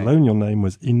French colonial name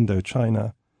was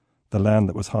Indochina, the land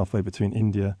that was halfway between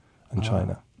India and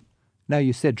China. Now,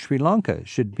 you said Sri Lanka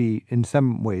should be, in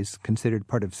some ways, considered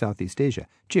part of Southeast Asia.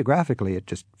 Geographically, it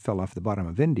just fell off the bottom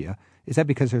of India. Is that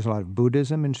because there's a lot of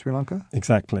Buddhism in Sri Lanka?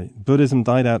 Exactly. Buddhism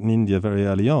died out in India very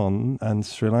early on, and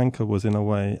Sri Lanka was, in a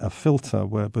way, a filter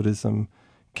where Buddhism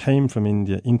came from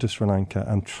India into Sri Lanka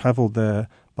and traveled there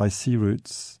by sea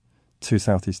routes to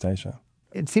Southeast Asia.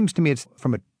 It seems to me it's,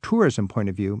 from a tourism point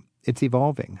of view, it's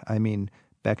evolving. I mean,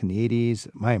 back in the 80s,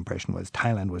 my impression was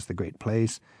Thailand was the great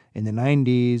place. In the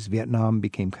 90s, Vietnam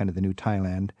became kind of the new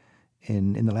Thailand.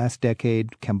 In the last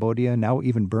decade, Cambodia, now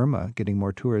even Burma, getting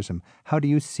more tourism. How do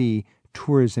you see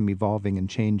tourism evolving and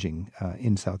changing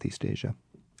in Southeast Asia?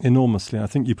 Enormously. I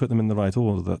think you put them in the right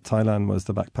order, that Thailand was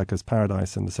the backpacker's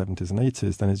paradise in the 70s and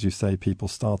 80s. Then, as you say, people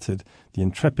started, the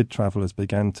intrepid travelers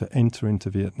began to enter into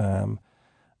Vietnam,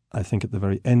 I think at the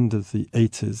very end of the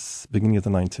 80s, beginning of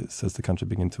the 90s, as the country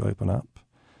began to open up.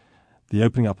 The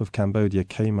opening up of Cambodia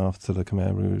came after the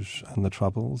Khmer Rouge and the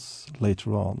Troubles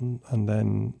later on. And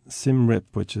then Siem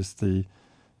Reap, which is the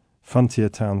frontier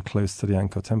town close to the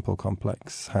Angkor Temple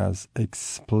complex, has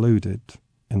exploded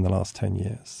in the last 10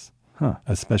 years,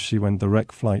 especially when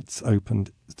direct flights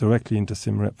opened directly into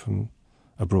Siem Reap from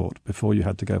abroad. Before, you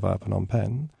had to go via Phnom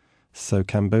Penh. So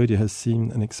Cambodia has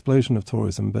seen an explosion of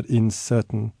tourism, but in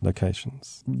certain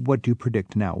locations. What do you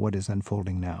predict now? What is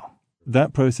unfolding now?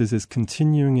 That process is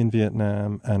continuing in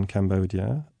Vietnam and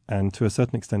Cambodia, and to a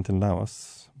certain extent in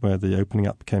Laos, where the opening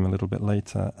up came a little bit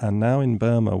later. And now in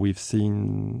Burma, we've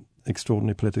seen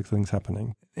extraordinary political things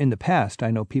happening. In the past,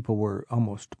 I know people were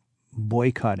almost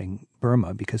boycotting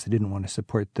Burma because they didn't want to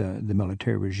support the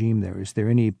military regime there. Is there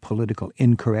any political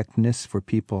incorrectness for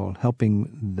people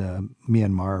helping the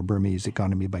Myanmar or Burmese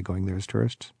economy by going there as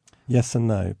tourists? Yes and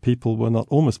no. People were not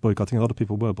almost boycotting. A lot of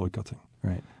people were boycotting.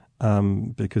 Right.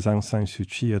 Because Aung San Suu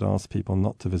Kyi had asked people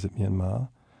not to visit Myanmar.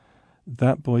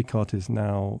 That boycott is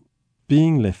now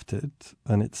being lifted,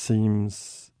 and it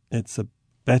seems it's a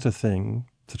better thing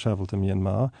to travel to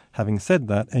Myanmar. Having said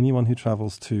that, anyone who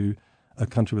travels to a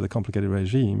country with a complicated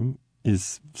regime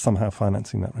is somehow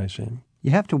financing that regime. You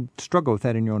have to struggle with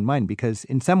that in your own mind, because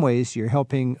in some ways you're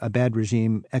helping a bad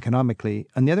regime economically.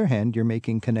 On the other hand, you're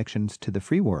making connections to the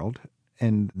free world,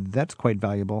 and that's quite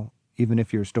valuable, even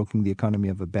if you're stoking the economy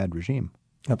of a bad regime.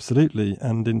 Absolutely.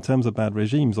 And in terms of bad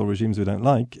regimes or regimes we don't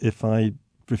like, if I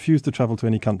refuse to travel to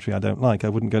any country I don't like, I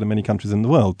wouldn't go to many countries in the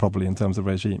world, probably, in terms of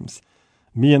regimes.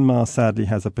 Myanmar, sadly,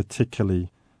 has a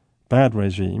particularly bad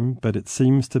regime, but it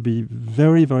seems to be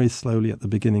very, very slowly at the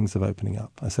beginnings of opening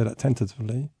up. I say that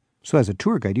tentatively. So as a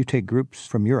tour guide, you take groups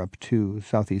from Europe to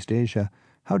Southeast Asia.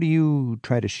 How do you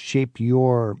try to shape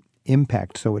your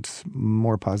impact so it's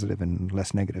more positive and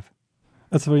less negative?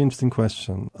 That's a very interesting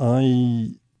question.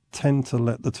 I tend to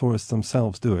let the tourists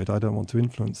themselves do it. I don't want to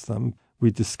influence them.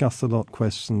 We discuss a lot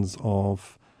questions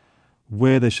of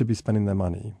where they should be spending their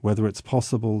money, whether it's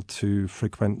possible to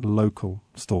frequent local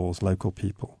stores, local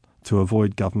people, to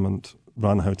avoid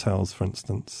government-run hotels, for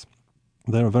instance.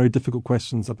 There are very difficult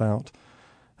questions about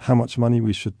how much money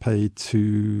we should pay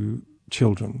to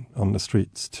children on the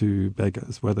streets, to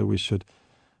beggars, whether we should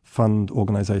fund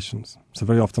organizations. So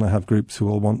very often I have groups who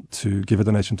will want to give a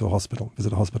donation to a hospital,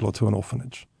 visit a hospital or to an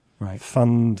orphanage. Right.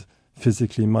 Fund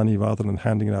physically money rather than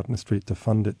handing it out in the street, to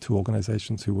fund it to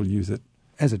organizations who will use it.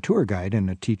 As a tour guide and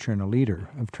a teacher and a leader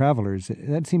of travelers,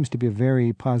 that seems to be a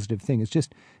very positive thing. It's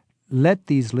just let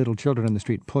these little children on the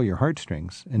street pull your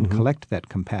heartstrings and collect that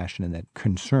compassion and that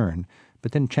concern,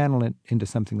 but then channel it into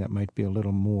something that might be a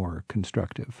little more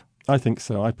constructive. I think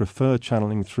so. I prefer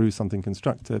channeling through something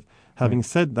constructive. Having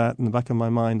said that, in the back of my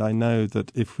mind, I know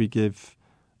that if we give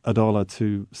 $1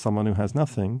 to someone who has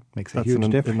nothing, makes a huge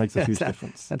difference. It makes a huge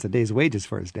difference. That's a day's wages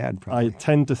for his dad, probably. I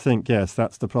tend to think, yes,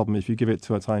 that's the problem. If you give it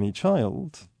to a tiny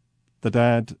child, the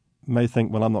dad may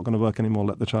think, well, I'm not going to work anymore,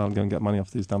 let the child go and get money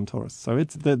off these dumb tourists. So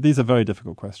these are very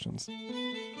difficult questions.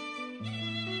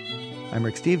 I'm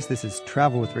Rick Steves. This is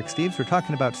Travel with Rick Steves. We're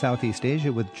talking about Southeast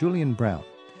Asia with Julian Brown.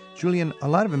 Julian, a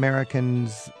lot of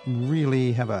Americans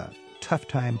really have a tough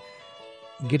time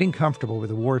getting comfortable with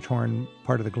the war-torn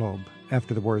part of the globe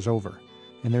after the war is over.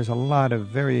 And there's a lot of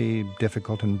very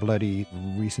difficult and bloody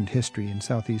recent history in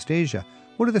Southeast Asia.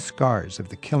 What are the scars of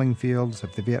the killing fields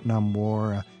of the Vietnam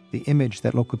War, the image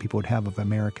that local people would have of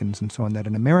Americans and so on, that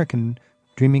an American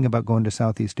dreaming about going to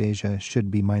Southeast Asia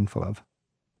should be mindful of?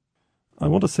 I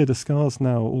want to say the scars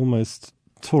now are almost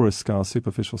tourist scars,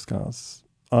 superficial scars.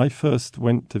 I first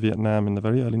went to Vietnam in the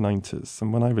very early 90s,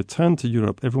 and when I returned to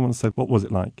Europe, everyone said, what was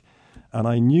it like? And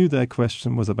I knew their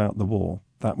question was about the war.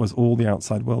 That was all the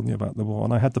outside world knew about the war.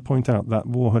 And I had to point out that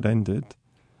war had ended.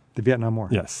 The Vietnam War?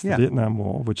 Yes, the Vietnam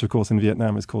War, which of course in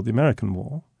Vietnam is called the American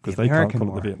War, because they can't call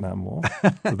it the Vietnam War.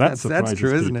 So that's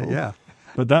true, isn't it? Yeah.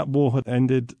 But that war had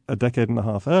ended a decade and a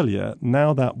half earlier.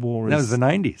 Now that war is... That was the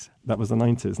 90s. That was the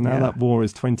 90s. Now that war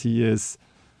is 20 years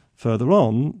further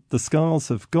on. The scars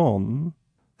have gone.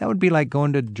 That would be like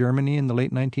going to Germany in the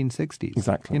late 1960s.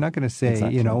 Exactly. You're not going to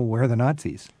say, where are the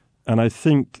Nazis? And I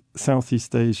think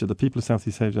Southeast Asia, the people of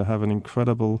Southeast Asia have an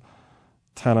incredible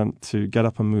talent to get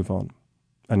up and move on.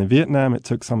 And in Vietnam, it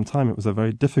took some time. It was a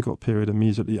very difficult period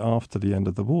immediately after the end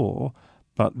of the war.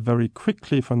 But very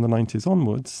quickly from the 90s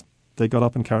onwards, they got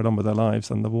up and carried on with their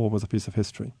lives, and the war was a piece of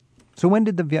history. So when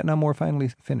did the Vietnam War finally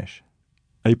finish?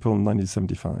 April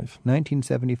 1975.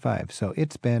 1975. So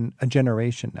it's been a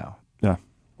generation now. Yeah.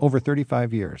 Over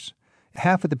 35 years.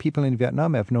 Half of the people in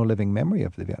Vietnam have no living memory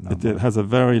of the Vietnam War. It has a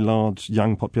very large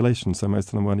young population, so most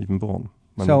of them weren't even born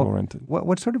when the war ended.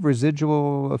 What sort of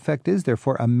residual effect is there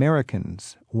for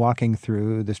Americans walking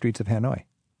through the streets of Hanoi?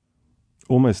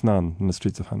 Almost none in the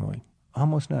streets of Hanoi.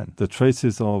 Almost none. The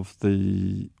traces of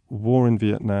the war in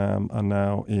Vietnam are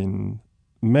now in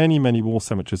many, many war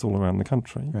cemeteries all around the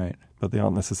country. Right. But they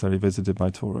aren't necessarily visited by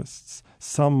tourists.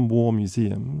 Some war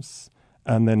museums,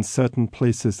 and then certain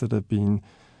places that have been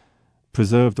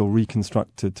preserved or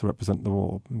reconstructed to represent the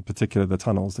war, in particular the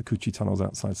tunnels, the Cu Chi tunnels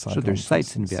outside Saigon. So there's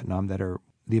sites in Vietnam that are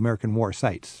the American war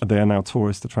sites. They are now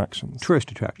tourist attractions.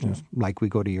 Tourist attractions, like we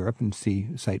go to Europe and see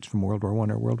sites from World War I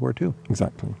or World War II.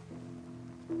 Exactly.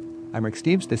 I'm Rick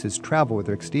Steves. This is Travel with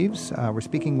Rick Steves. We're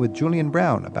speaking with Julian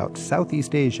Brown about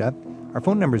Southeast Asia. Our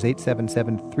phone number is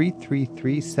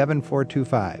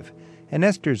 877-333-7425. And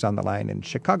Esther's on the line in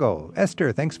Chicago.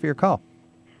 Esther, thanks for your call.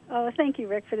 Oh, thank you,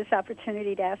 Rick, for this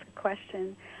opportunity to ask a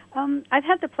question. I've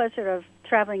had the pleasure of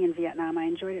traveling in Vietnam. I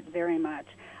enjoyed it very much.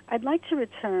 I'd like to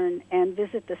return and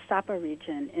visit the Sapa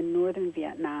region in northern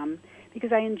Vietnam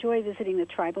because I enjoy visiting the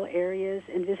tribal areas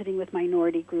and visiting with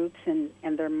minority groups and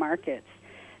their markets.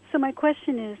 So my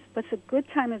question is, what's a good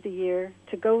time of the year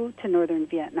to go to northern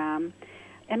Vietnam?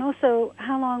 And also,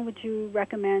 how long would you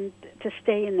recommend to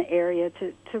stay in the area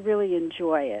to really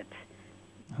enjoy it?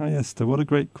 Hi, Esther. What a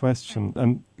great question.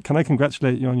 And can I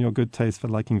congratulate you on your good taste for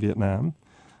liking Vietnam?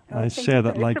 I share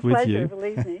that like with you.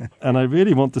 Believe me. And I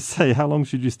really want to say, how long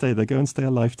should you stay there? Go and stay a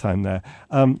lifetime there.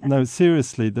 No,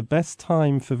 seriously, the best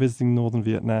time for visiting northern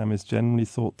Vietnam is generally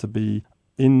thought to be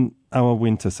in our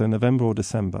winter, so November or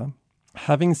December.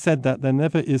 Having said that, there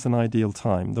never is an ideal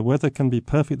time. The weather can be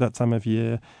perfect that time of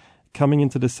year. Coming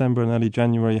into December and early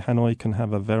January, Hanoi can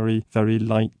have a very, very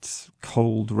light,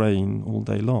 cold rain all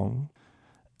day long.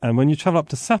 And when you travel up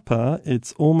to Sapa,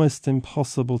 it's almost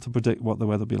impossible to predict what the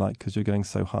weather will be like because you're going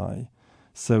so high.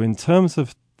 So in terms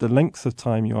of the lengths of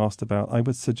time you asked about, I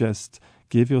would suggest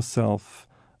give yourself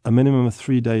a minimum of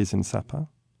 3 days in Sapa.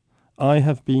 I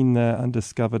have been there and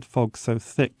discovered fog so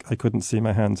thick I couldn't see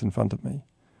my hands in front of me.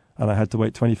 And I had to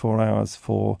wait 24 hours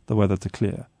for the weather to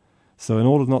clear. So in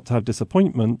order not to have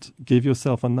disappointment, give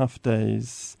yourself enough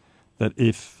days that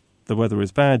if the weather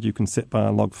is bad, you can sit by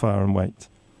a log fire and wait.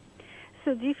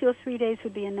 So do you feel 3 days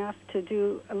would be enough to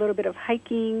do a little bit of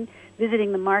hiking,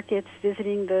 visiting the markets,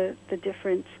 visiting the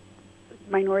different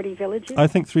minority villages? I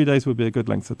think 3 days would be a good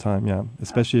length of time, yeah,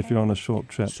 especially if you're on a short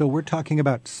trip. So we're talking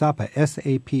about Sapa,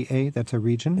 S-A-P-A, that's a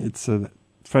region? It's a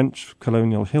French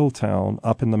colonial hill town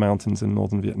up in the mountains in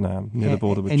northern Vietnam, near the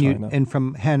border with China. And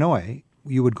from Hanoi,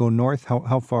 you would go north.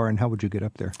 How far and how would you get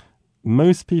up there?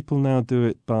 Most people now do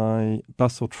it by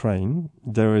bus or train.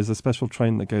 There is a special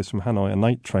train that goes from Hanoi, a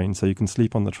night train, so you can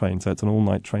sleep on the train. So it's an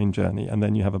all-night train journey, and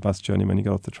then you have a bus journey when you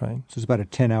get off the train. So it's about a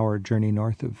 10-hour journey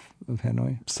north of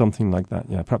Hanoi? Something like that,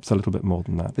 yeah. Perhaps a little bit more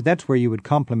than that. But that's where you would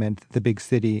complement the big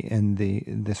city and the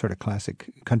sort of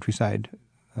classic countryside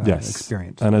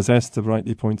experience. And as Esther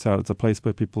rightly points out, it's a place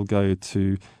where people go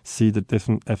to see the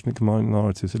different ethnic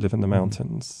minorities who live in the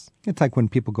mountains. It's like when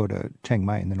people go to Chiang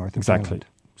Mai in the north of Thailand.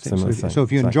 So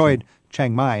if you enjoyed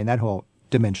Chiang Mai and that whole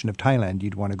dimension of Thailand,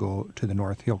 you'd want to go to the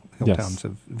north hill towns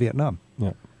of Vietnam.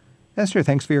 Yeah. Esther,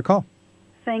 thanks for your call.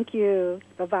 Thank you.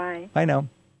 Bye-bye. Bye now.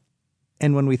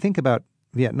 And when we think about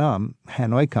Vietnam,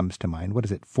 Hanoi comes to mind. What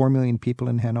is it, 4 million people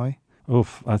in Hanoi?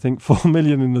 I think 4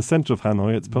 million in the center of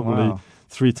Hanoi. It's probably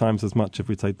 3 times as much if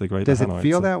we take the greater Hanoi. Does it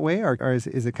feel that way, or is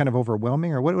it kind of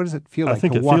overwhelming, or what does it feel like? I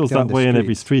think it feels that way in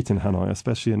every street in Hanoi,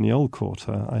 especially in the Old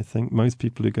Quarter. I think most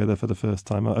people who go there for the first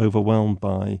time are overwhelmed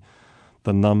by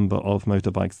the number of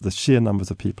motorbikes, the sheer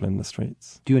numbers of people in the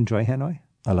streets. Do you enjoy Hanoi?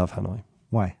 I love Hanoi.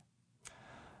 Why?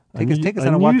 Take us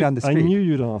on a walk down the street. I knew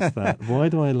you'd ask that. Why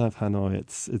do I love Hanoi?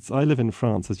 I live in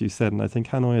France, as you said, and I think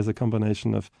Hanoi is a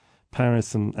combination of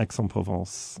Paris and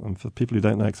Aix-en-Provence. And for people who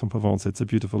don't know Aix-en-Provence, it's a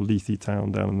beautiful leafy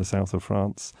town down in the south of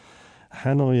France.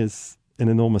 Hanoi is an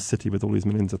enormous city with all these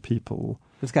millions of people.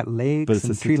 It's got lakes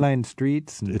and tree-lined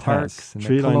streets and parks and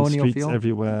tree-lined streets feel.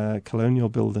 Everywhere, colonial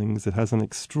buildings. It has an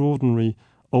extraordinary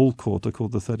old quarter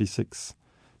called the 36th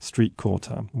Street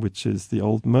Quarter, which is the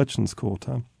old merchants'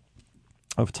 quarter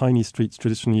of tiny streets.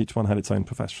 Traditionally, each one had its own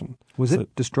profession. Was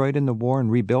it destroyed in the war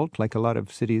and rebuilt like a lot of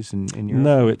cities in Europe?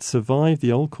 No, it survived.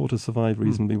 The old quarter survived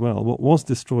reasonably well. What was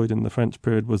destroyed in the French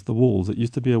period was the walls. It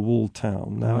used to be a walled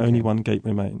town. Now only one gate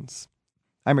remains.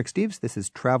 I'm Rick Steves. This is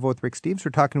Travel with Rick Steves.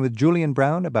 We're talking with Julian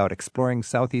Brown about exploring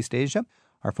Southeast Asia.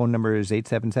 Our phone number is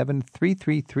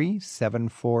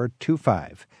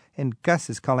 877-333-7425. And Gus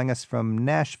is calling us from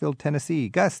Nashville, Tennessee.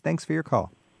 Gus, thanks for your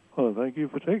call. Well, thank you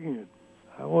for taking it.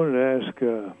 I wanted to ask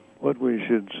what we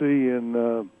should see in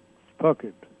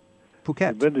Phuket.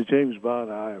 We've been to James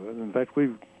Bond Island. In fact,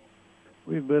 we've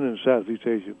been in Southeast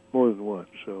Asia more than once,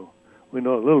 so we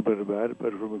know a little bit about it,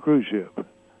 but from a cruise ship.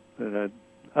 And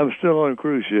I'm still on a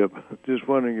cruise ship. Just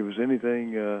wondering if there's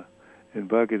anything in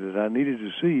Phuket that I needed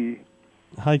to see.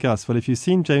 Hi, Gus. Well, if you've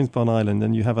seen James Bond Island,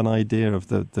 then you have an idea of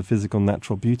the physical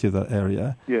natural beauty of that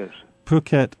area. Yes.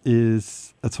 Phuket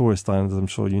is a tourist island, as I'm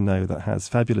sure you know, that has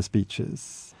fabulous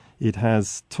beaches. It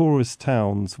has tourist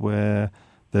towns where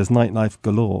there's nightlife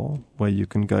galore, where you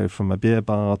can go from a beer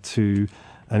bar to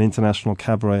an international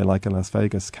cabaret like a Las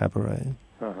Vegas cabaret.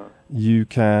 Uh-huh. You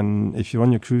can, if you're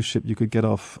on your cruise ship, you could get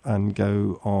off and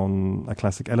go on a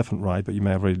classic elephant ride, but you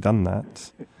may have already done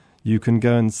that. You can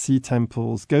go and see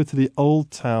temples, go to the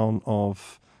old town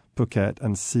of Phuket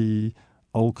and see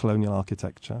old colonial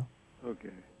architecture. Okay.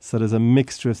 So there's a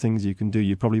mixture of things you can do.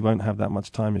 You probably won't have that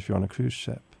much time if you're on a cruise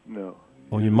ship. No.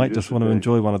 Or you might just want to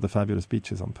enjoy one of the fabulous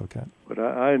beaches on Phuket. But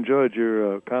I enjoyed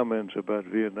your comments about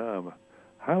Vietnam.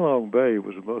 Ha Long Bay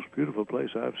was the most beautiful place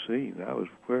I've seen. I was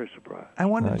very surprised. I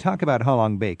wanted to talk about Ha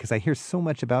Long Bay because I hear so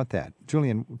much about that.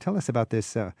 Julian, tell us about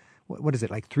this. What is it,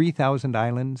 like 3,000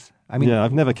 islands? Yeah,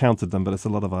 I've never counted them, but it's a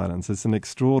lot of islands. It's an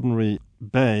extraordinary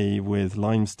bay with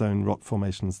limestone rock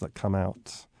formations that come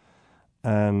out.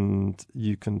 And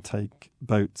you can take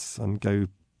boats and go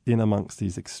in amongst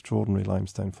these extraordinary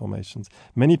limestone formations.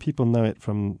 Many people know it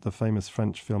from the famous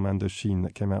French film Indochine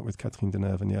that came out with Catherine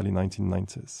Deneuve in the early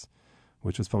 1990s,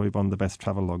 which was probably one of the best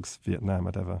travelogues Vietnam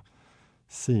had ever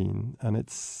seen. And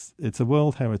it's a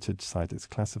World Heritage Site. It's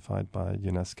classified by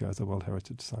UNESCO as a World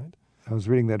Heritage Site. I was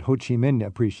reading that Ho Chi Minh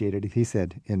appreciated it. He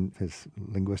said in his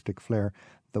linguistic flair,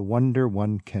 the wonder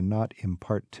one cannot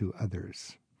impart to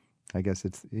others. I guess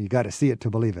you got to see it to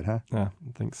believe it, huh? Yeah,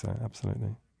 I think so,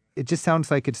 absolutely. It just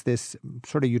sounds like it's this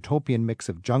sort of utopian mix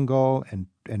of jungle and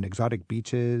exotic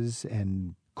beaches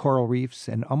and coral reefs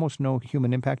and almost no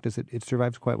human impact. It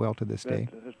survives quite well to this day.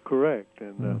 That's correct.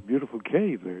 And a beautiful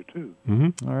cave there, too.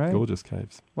 Mm-hmm. All right. Gorgeous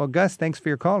caves. Well, Gus, thanks for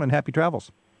your call and happy travels.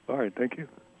 All right, thank you.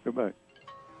 Goodbye.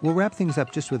 We'll wrap things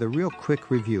up just with a real quick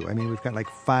review. We've got like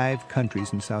 5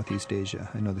 countries in Southeast Asia.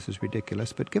 I know this is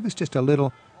ridiculous, but give us just a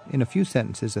little, in a few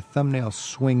sentences, a thumbnail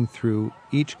swing through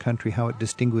each country, how it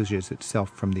distinguishes itself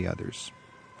from the others.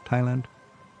 Thailand?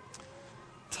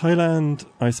 Thailand,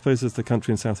 I suppose, is the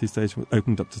country in Southeast Asia that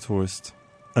opened up to tourists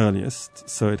earliest,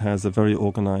 so it has a very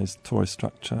organized tourist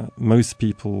structure. Most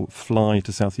people fly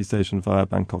to Southeast Asia via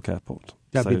Bangkok Airport.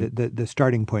 That would be the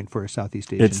starting point for a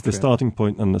Southeast Asian It's the starting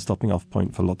point and the stopping off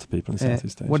point for lots of people in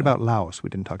Southeast Asia. What about Laos? We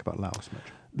didn't talk about Laos much.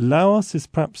 Laos is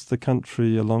perhaps the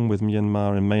country, along with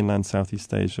Myanmar in mainland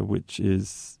Southeast Asia, which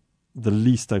is the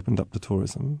least opened up to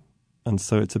tourism. And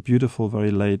so it's a beautiful, very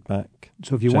laid-back,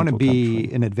 So if you want to be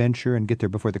country. an adventure and get there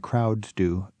before the crowds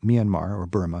do, Myanmar or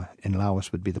Burma and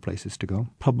Laos would be the places to go.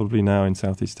 Probably now in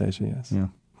Southeast Asia, yes. Yeah.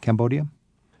 Cambodia?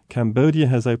 Cambodia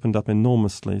has opened up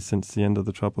enormously since the end of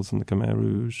the Troubles in the Khmer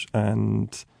Rouge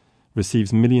and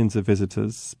receives millions of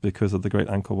visitors because of the great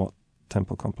Angkor Wat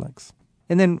temple complex.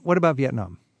 And then what about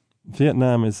Vietnam?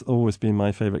 Vietnam has always been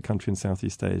my favorite country in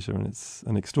Southeast Asia, and it's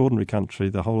an extraordinary country.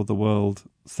 The whole of the world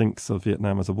thinks of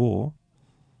Vietnam as a war.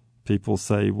 People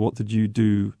say, what did you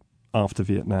do after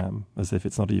Vietnam? As if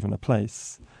it's not even a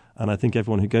place. And I think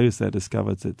everyone who goes there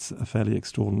discovers it's a fairly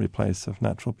extraordinary place of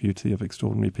natural beauty, of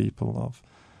extraordinary people, of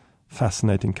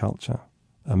fascinating culture,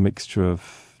 a mixture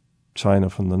of China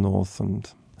from the north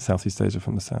and Southeast Asia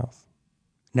from the south.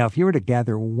 Now, if you were to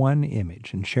gather one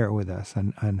image and share it with us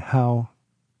on how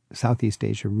Southeast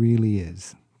Asia really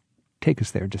is, take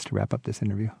us there just to wrap up this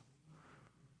interview.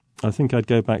 I think I'd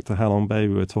go back to Halong Bay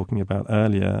we were talking about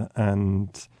earlier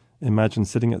and imagine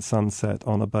sitting at sunset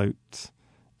on a boat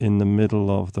in the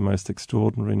middle of the most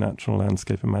extraordinary natural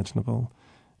landscape imaginable,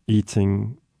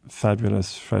 eating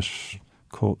fabulous fresh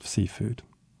caught seafood.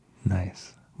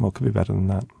 Nice. What could be better than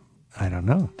that? I don't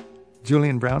know.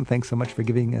 Julian Brown, thanks so much for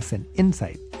giving us an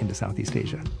insight into Southeast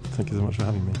Asia. Thank you so much for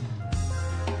having me.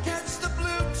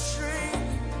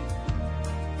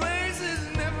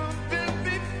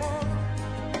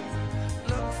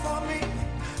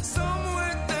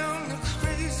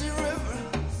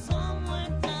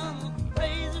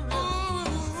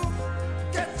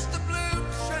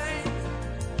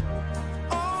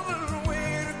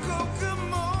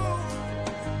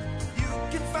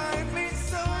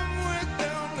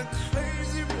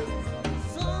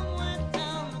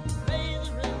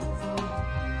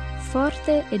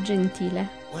 Forte e gentile.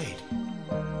 Wait,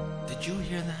 did you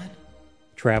hear that?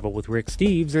 Travel with Rick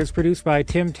Steves is produced by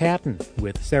Tim Tatton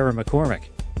with Sarah McCormick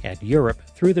at Europe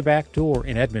Through the Back Door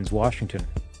in Edmonds, Washington.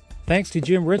 Thanks to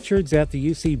Jim Richards at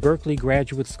the UC Berkeley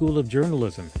Graduate School of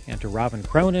Journalism and to Robin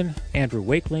Cronin, Andrew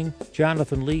Wakeling,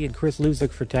 Jonathan Lee, and Chris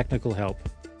Luzik for technical help.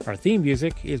 Our theme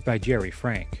music is by Jerry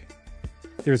Frank.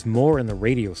 There's more in the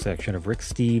radio section of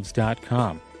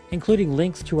ricksteves.com, including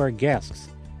links to our guests,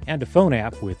 and a phone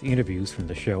app with interviews from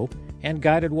the show, and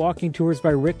guided walking tours by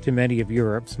Rick to many of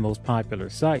Europe's most popular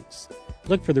sites.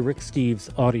 Look for the Rick Steves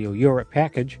Audio Europe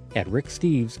package at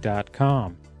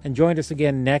ricksteves.com. And join us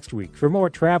again next week for more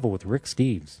travel with Rick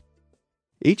Steves.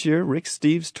 Each year, Rick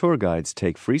Steves tour guides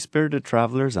take free-spirited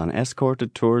travelers on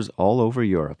escorted tours all over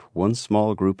Europe, one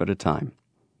small group at a time.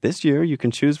 This year, you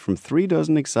can choose from 36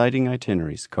 exciting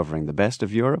itineraries covering the best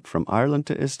of Europe from Ireland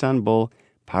to Istanbul,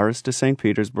 Paris to St.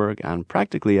 Petersburg, and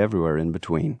practically everywhere in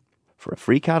between. For a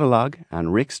free catalogue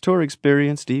and Rick's Tour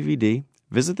Experience DVD,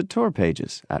 visit the tour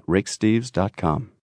pages at ricksteves.com.